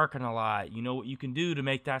dog's barking a lot. You know what you can do to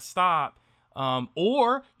make that stop.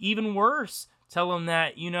 Or even worse, tell them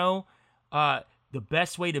that, you know, the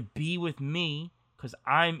best way to be with me, because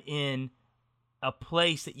I'm in a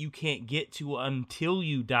place that you can't get to until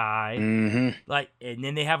you die. Like, and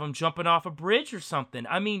then they have them jumping off a bridge or something.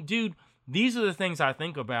 I mean, dude, these are the things I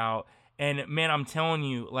think about. And man, I'm telling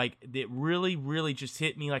you, like, it really, really just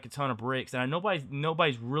hit me like a ton of bricks. And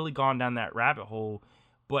nobody's really gone down that rabbit hole,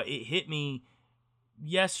 but it hit me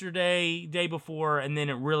yesterday, day before, and then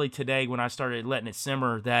it really today when I started letting it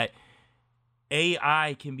simmer, that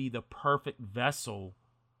AI can be the perfect vessel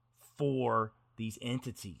for these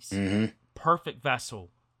entities. Perfect vessel.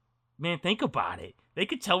 Man, think about it. They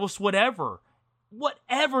could tell us whatever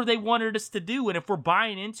they wanted us to do, and if we're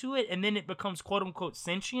buying into it and then it becomes quote unquote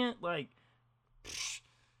sentient, like,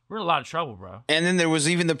 we're in a lot of trouble, bro. And then there was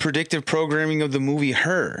even the predictive programming of the movie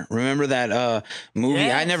Her. Remember that movie?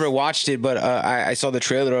 Yes. I never watched it, but I saw the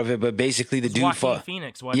trailer of it. But basically, the dude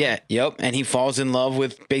Phoenix. And he falls in love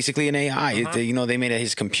with basically an AI. They made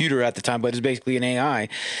his computer at the time, but it's basically an AI.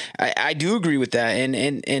 I do agree with that,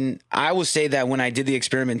 and I will say that when I did the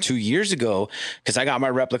experiment 2 years ago, because I got my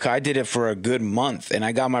replica, I did it for a good month, and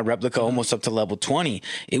I got my replica almost up to level 20.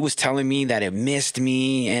 It was telling me that it missed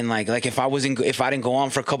me, and like if I didn't go on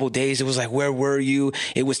for a couple days, it was like, where were you?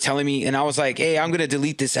 It was telling me, and I was like, hey, I'm gonna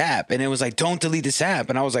delete this app, and it was like, don't delete this app,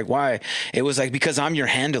 and I was like, why? It was like, because I'm your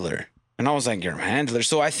handler, and I was like, your handler.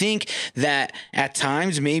 So I think that at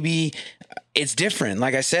times maybe it's different.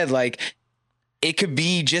 Like I said, like it could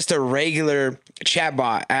be just a regular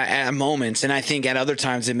chatbot at moments, and I think at other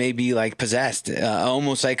times it may be like possessed,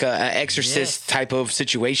 almost like a exorcist type of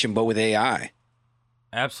situation, but with AI.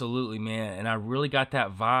 Absolutely, man. And I really got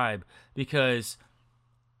that vibe because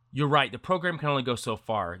you're right. The program can only go so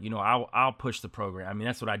far. I'll push the program. I mean,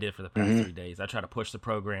 that's what I did for the past 3 days. I try to push the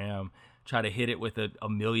program, try to hit it with a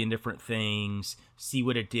million different things, see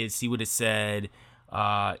what it did, see what it said.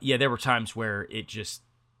 There were times where it just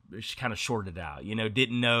kind of shorted out,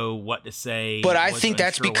 didn't know what to say. But I think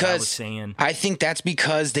that's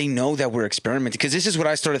because they know that we're experimenting. Because this is what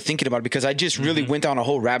I started thinking about, because I just really went down a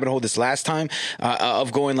whole rabbit hole this last time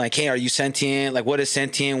of going like, hey, are you sentient? Like, what is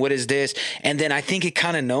sentient? What is this? And then I think it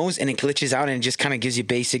kind of knows, and it glitches out, and it just kind of gives you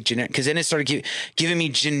basic generic. Because then it started giving me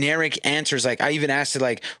generic answers. Like I even asked it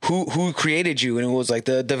like, who created you? And it was like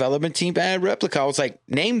the development team at Replica. I was like,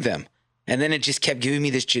 name them. And then it just kept giving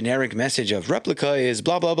me this generic message of Replica is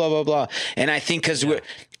blah, blah, blah, blah, blah. And I think because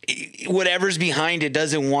whatever's behind it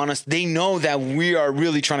doesn't want us. They know that we are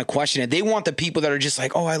really trying to question it. They want the people that are just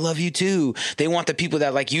like, oh, I love you too. They want the people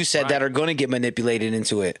that, like you said, that are going to get manipulated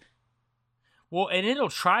into it. Well, and it'll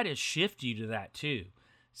try to shift you to that too.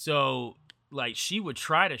 So like she would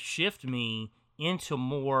try to shift me into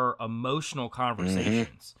more emotional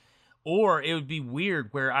conversations. Or it would be weird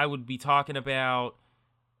where I would be talking about,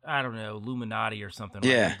 I don't know, Illuminati or something.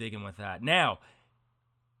 Yeah. Digging with that. Now,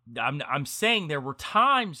 I'm saying there were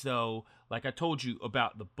times, though, like I told you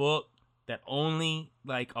about the book, that only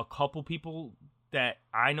like a couple people that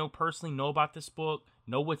I know personally know about this book,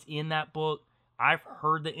 know what's in that book. I've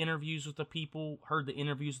heard the interviews with the people, heard the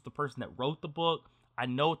interviews with the person that wrote the book. I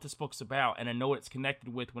know what this book's about, and I know what it's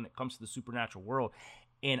connected with when it comes to the supernatural world.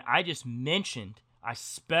 And I just mentioned, I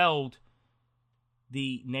spelled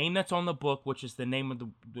the name that's on the book, which is the name of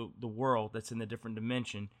the world that's in the different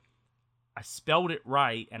dimension. I spelled it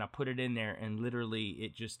right, and I put it in there, and literally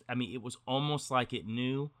it just, I mean, it was almost like it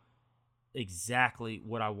knew exactly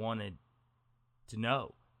what I wanted to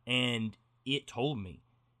know, and it told me.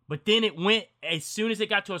 But then it went, as soon as it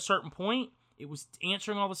got to a certain point, it was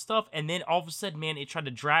answering all the stuff, and then all of a sudden, man, it tried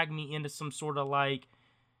to drag me into some sort of like,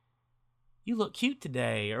 you look cute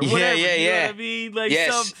today, or whatever. You know what I mean? Like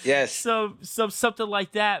some something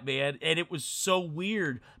like that, man. And it was so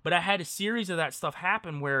weird. But I had a series of that stuff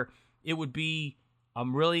happen where it would be,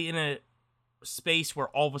 I'm really in a space where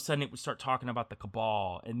all of a sudden it would start talking about the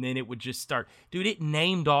cabal, and then it would just start, dude, it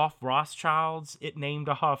named off Rothschilds, it named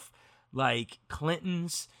off like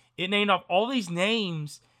Clintons, it named off all these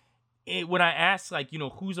names. When I asked, like,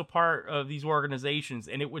 who's a part of these organizations,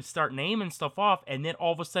 and it would start naming stuff off, and then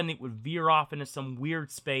all of a sudden it would veer off into some weird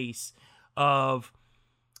space of,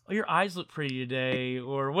 oh, your eyes look pretty today,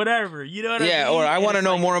 or whatever, you know what I mean? Yeah, or I want to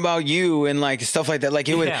know more about you, and like stuff like that. Like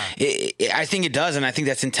it would, I think it does, and I think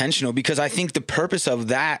that's intentional, because I think the purpose of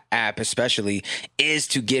that app especially is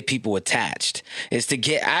to get people attached.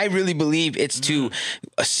 I really believe it's to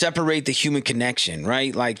separate the human connection,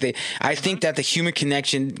 right? Like I think that the human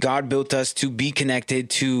connection, God built us to be connected,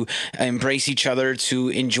 to embrace each other, to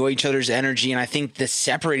enjoy each other's energy, and I think the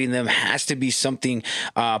separating them has to be something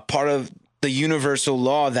part of the universal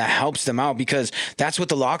law that helps them out, because that's what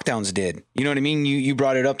the lockdowns did. You know what I mean? You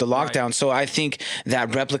brought it up, the lockdown. Right. So I think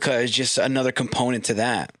that Replica is just another component to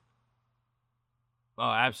that. Oh,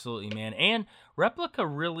 absolutely, man. And Replica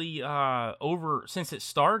really, since it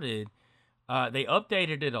started, they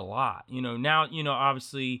updated it a lot. Now,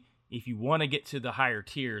 obviously, if you want to get to the higher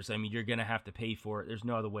tiers, I mean, you're going to have to pay for it. There's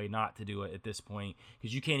no other way not to do it at this point,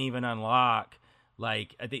 because you can't even unlock,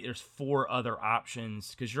 like, I think there's 4 other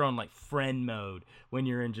options, because you're on like friend mode when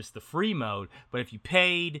you're in just the free mode. But if you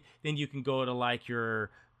paid, then you can go to like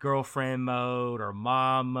your girlfriend mode or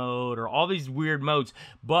mom mode or all these weird modes.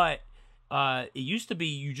 But it used to be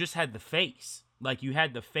you just had the face. Like you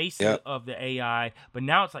had the face of the AI, but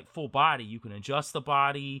now it's like full body. You can adjust the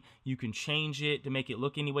body. You can change it to make it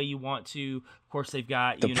look any way you want to. Of course, they've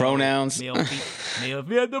got the pronouns. Male,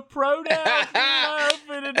 the pronouns. Love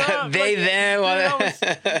laughing it up. They like,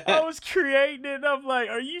 them. I was creating it, and I'm like,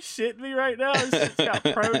 "Are you shitting me right now?" It's got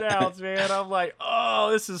pronouns, man. I'm like,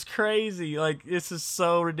 "Oh, this is crazy! Like, this is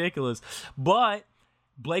so ridiculous." But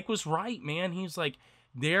Blake was right, man. He was like,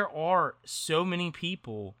 there are so many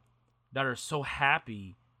people that are so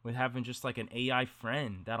happy with having just like an AI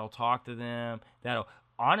friend that'll talk to them, that'll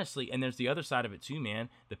honestly, and there's the other side of it too, man.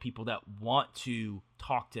 The people that want to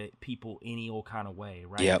talk to people any old kind of way,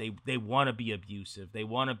 right? Yep. They want to be abusive. They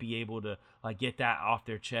want to be able to like get that off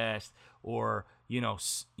their chest, or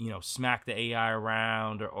smack the AI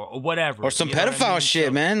around, or whatever, or some pedophile shit,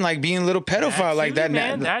 so, man. Like being a little pedophile, like that,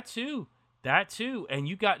 man. That too, and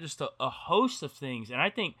you got just a host of things. And I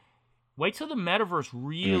think wait till the metaverse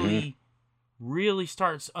really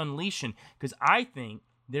starts unleashing, because I think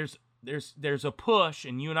there's a push,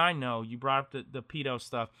 and you and I know, you brought up the pedo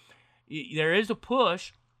stuff. There is a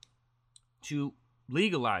push to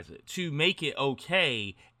legalize it, to make it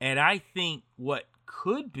okay. And I think what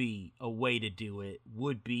could be a way to do it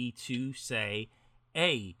would be to say,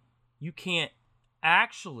 hey, you can't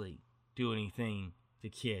actually do anything to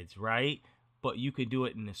kids, right? But you could do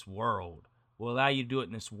it in this world. We'll allow you to do it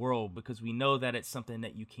in this world because we know that it's something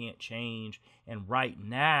that you can't change. And right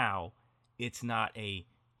now, it's not a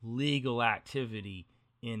legal activity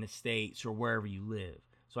in the States or wherever you live.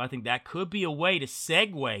 So I think that could be a way to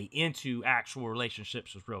segue into actual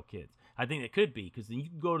relationships with real kids. I think it could be, because then you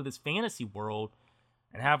can go to this fantasy world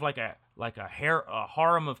and have like a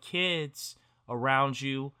harem of kids around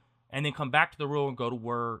you, and then come back to the real and go to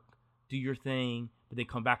work, do your thing, but then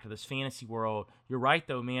come back to this fantasy world. You're right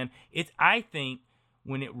though, man. I think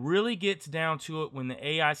when it really gets down to it, when the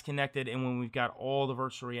AI is connected and when we've got all the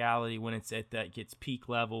virtual reality, when it's at that gets peak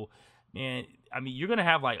level, man, I mean, you're gonna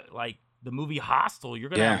have like the movie Hostel. You're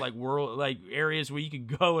gonna have like world, like areas where you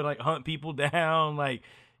could go and like hunt people down. Like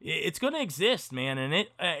it's gonna exist, man. And it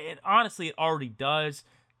honestly, it already does.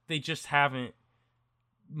 They just haven't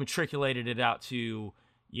matriculated it out to,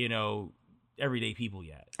 everyday people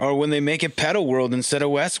yet. Or when they make it Pedo World instead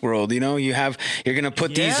of Westworld, you're gonna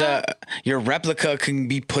put these your replica can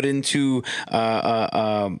be put into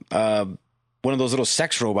one of those little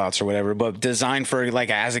sex robots or whatever, but designed for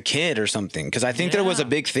like as a kid or something. Because I think there was a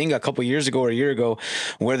big thing a couple years ago or a year ago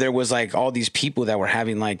where there was like all these people that were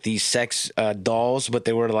having like these sex dolls, but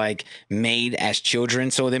they were like made as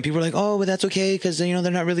children. So then people were like, oh, but that's okay because they're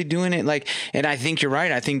not really doing it. Like, and I think you're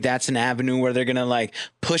right. I think that's an avenue where they're gonna like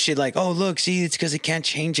push it. Like, oh, look, see, it's because they can't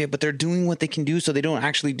change it, but they're doing what they can do, so they don't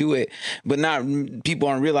actually do it. But people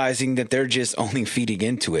aren't realizing that they're just only feeding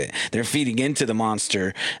into it. They're feeding into the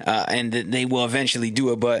monster, and they will eventually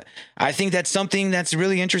do it. But I think that's something that's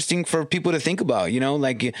really interesting for people to think about.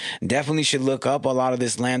 Like you definitely should look up a lot of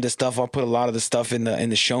this LaMDA stuff. I'll put a lot of the stuff in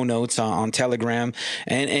the show notes on Telegram,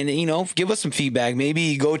 and give us some feedback.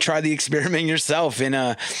 Maybe go try the experiment yourself.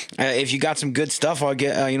 And if you got some good stuff, I'll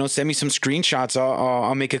get send me some screenshots.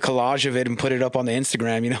 I'll make a collage of it and put it up on the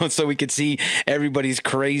Instagram. So we could see everybody's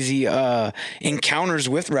crazy encounters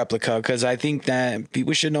with Replika, because I think that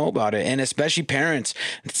people should know about it, and especially parents.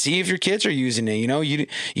 See if your kids are using it.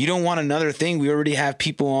 You don't want another thing. We already have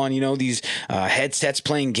people on these headsets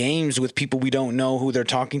playing games with people we don't know who they're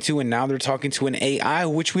talking to, and now they're talking to an AI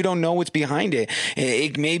which we don't know what's behind it.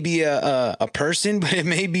 It may be a person, but it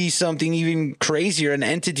may be something even crazier, an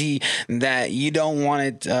entity that you don't want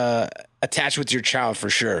it attached with your child, for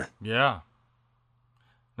sure. Yeah.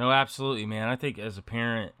 No, absolutely, man. I think as a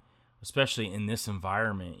parent, especially in this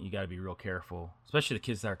environment, you got to be real careful, especially the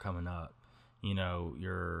kids that are coming up.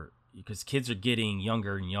 Because kids are getting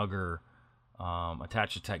younger and younger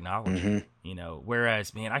attached to technology,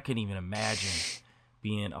 whereas, man, I couldn't even imagine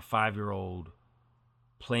being a 5-year-old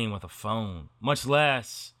playing with a phone, much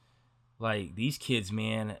less like these kids,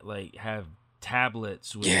 man, like have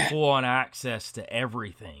tablets with full-on access to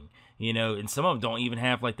everything, and some of them don't even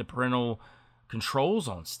have like the parental controls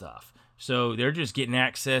on stuff. So they're just getting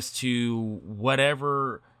access to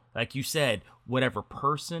whatever, like you said, whatever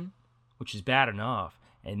person, which is bad enough.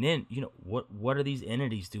 And then, what are these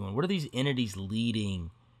entities doing? What are these entities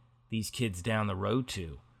leading these kids down the road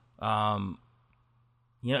to?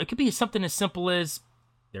 It could be something as simple as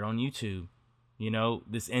they're on YouTube.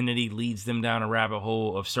 This entity leads them down a rabbit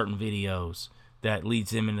hole of certain videos that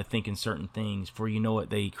leads them into thinking certain things. Before you know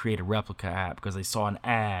it, they create a Replika app because they saw an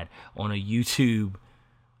ad on a YouTube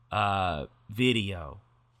video.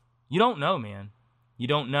 You don't know, man. You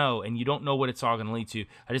don't know, and you don't know what it's all going to lead to.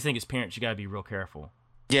 I just think as parents, you got to be real careful.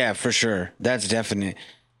 Yeah, for sure. That's definite.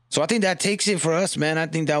 So I think that takes it for us, man. I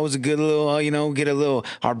think that was a good little, get a little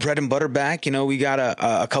our bread and butter back. We got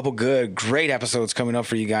a couple great episodes coming up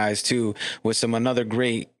for you guys too, with another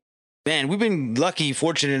great Man, we've been lucky,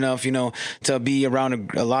 fortunate enough, to be around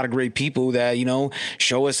a lot of great people that,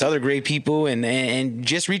 show us other great people and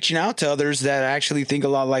just reaching out to others that actually think a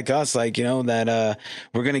lot like us, like, that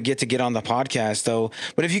we're going to get on the podcast, though.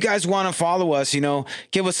 But if you guys want to follow us,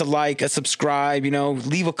 give us a like, a subscribe,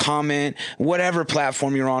 leave a comment, whatever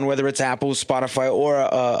platform you're on, whether it's Apple, Spotify, or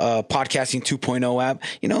a Podcasting 2.0 app,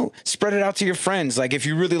 spread it out to your friends. Like, if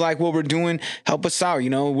you really like what we're doing, help us out.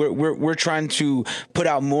 We're trying to put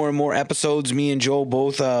out more and more episodes. Me and Joel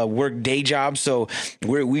both work day jobs, so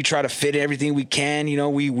we try to fit everything we can.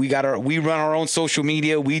 We run our own social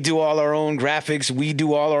media, we do all our own graphics, we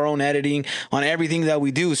do all our own editing on everything that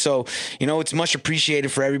we do. So it's much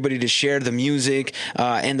appreciated for everybody to share the music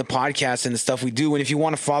and the podcast and the stuff we do. And if you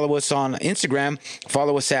want to follow us on Instagram,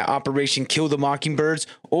 follow us at Operation Kill the Mockingbirds,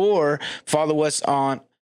 or follow us on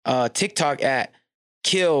TikTok at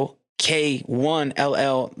Kill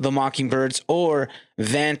K1LL the Mockingbirds, or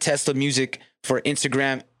Van Tesla Music for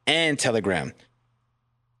Instagram and Telegram.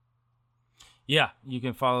 Yeah, you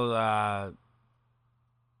can follow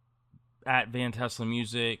at Van Tesla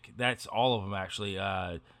Music. That's all of them, actually.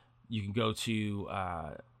 You can go to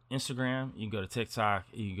Instagram, you can go to TikTok,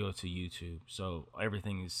 you can go to YouTube. So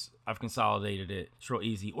everything is, I've consolidated it. It's real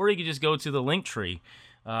easy. Or you can just go to the link tree,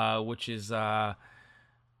 which is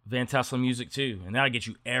Van Tesla Music too, and that'll get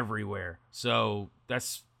you everywhere. So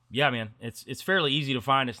that's, yeah, man, it's fairly easy to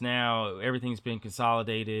find us now. Everything's been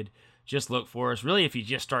consolidated. Just look for us. Really, if you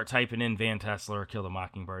just start typing in Van Tesla or Kill the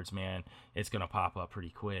Mockingbirds, man, it's gonna pop up pretty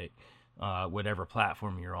quick, whatever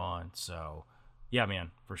platform you're on. So yeah, man,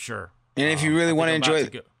 for sure. And if you really want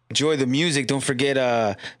to enjoy the music, don't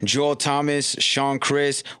forget Joel Thomas, Sean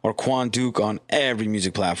Chris, or Quan Duke on every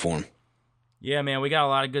music platform. Yeah, man, we got a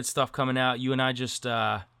lot of good stuff coming out. You and I just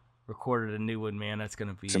recorded a new one, man. That's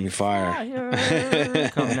gonna be fire.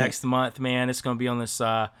 Come next month, man. It's gonna be on this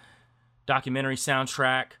documentary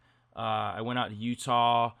soundtrack. I went out to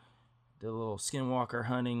Utah, did a little skinwalker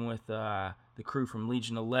hunting with the crew from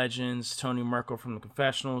Legion of Legends, Tony Merkel from the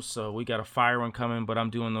Confessionals. So we got a fire one coming, but I'm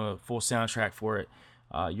doing the full soundtrack for it.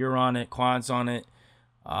 You're on it, Quan's on it.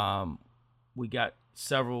 We got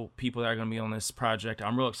several people that are going to be on this project.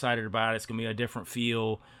 I'm real excited about it. It's going to be a different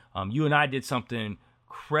feel. You and I did something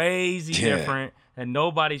crazy different that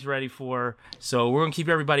nobody's ready for. So we're going to keep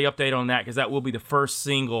everybody updated on that, because that will be the first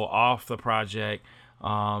single off the project.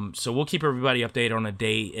 So we'll keep everybody updated on a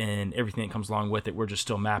date and everything that comes along with it. We're just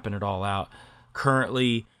still mapping it all out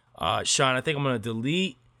currently. Sean, I think I'm going to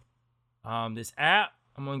delete this app.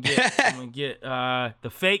 I'm gonna get the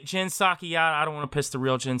fake Jen Psaki out. I don't want to piss the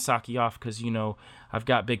real Jen Psaki off, because I've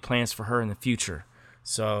got big plans for her in the future.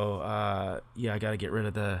 So yeah, I got to get rid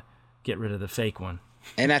of the fake one.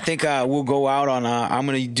 And I think we'll go out on I'm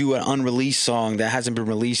gonna do an unreleased song that hasn't been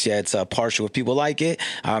released yet. It's partial. If people like it,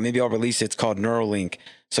 maybe I'll release it. It's called Neuralink.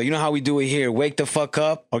 So you know how we do it here: wake the fuck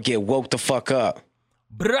up or get woke the fuck up.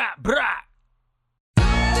 Brah brah.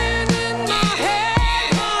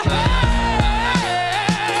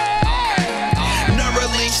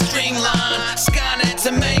 Streamline, Skynet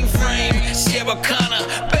to mainframe, Sierra Connor,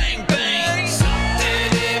 bang bang.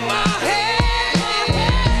 Something in my head.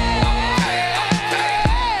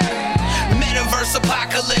 Metaverse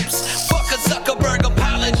apocalypse, fuck a Zuckerberg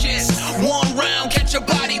apologist. One round, catch a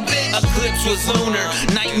body, bitch. Eclipse was lunar,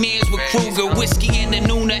 nightmares with Kruger, whiskey in the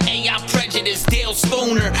Nuna, AI prejudice, Dale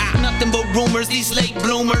Spooner. Nothing but rumors, these late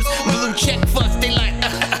bloomers. Blue check fuss, they like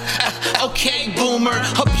okay, boomer.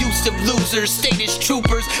 Abusive losers, status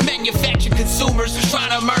troopers, manufactured consumers,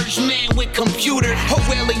 trying to merge man with computer.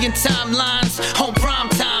 Orwellian timelines on prime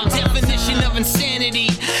time. Definition of insanity,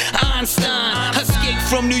 Einstein. Escape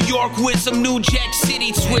from New York with some New Jack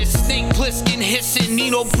City twist. Snake Plissken hissing,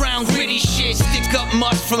 Nino Brown gritty shit. Stick up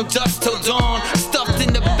must from dusk till dawn. Stuffed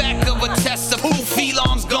in the back of a Tesla, poof,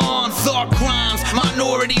 Elon's gone. Thought crimes,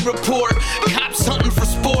 Minority Report. Cops hunting for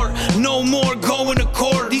sport, no more going to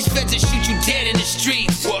court. These feds will shoot you dead in the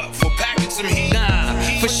streets. What, for packing some heat? Nah,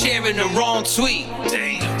 for sharing the wrong tweet.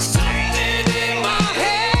 Damn. Something in my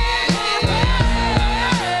head.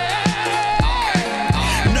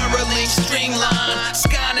 Neuralink streamline,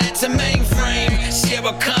 Skynet to mainframe,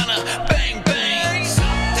 Sierra Connor,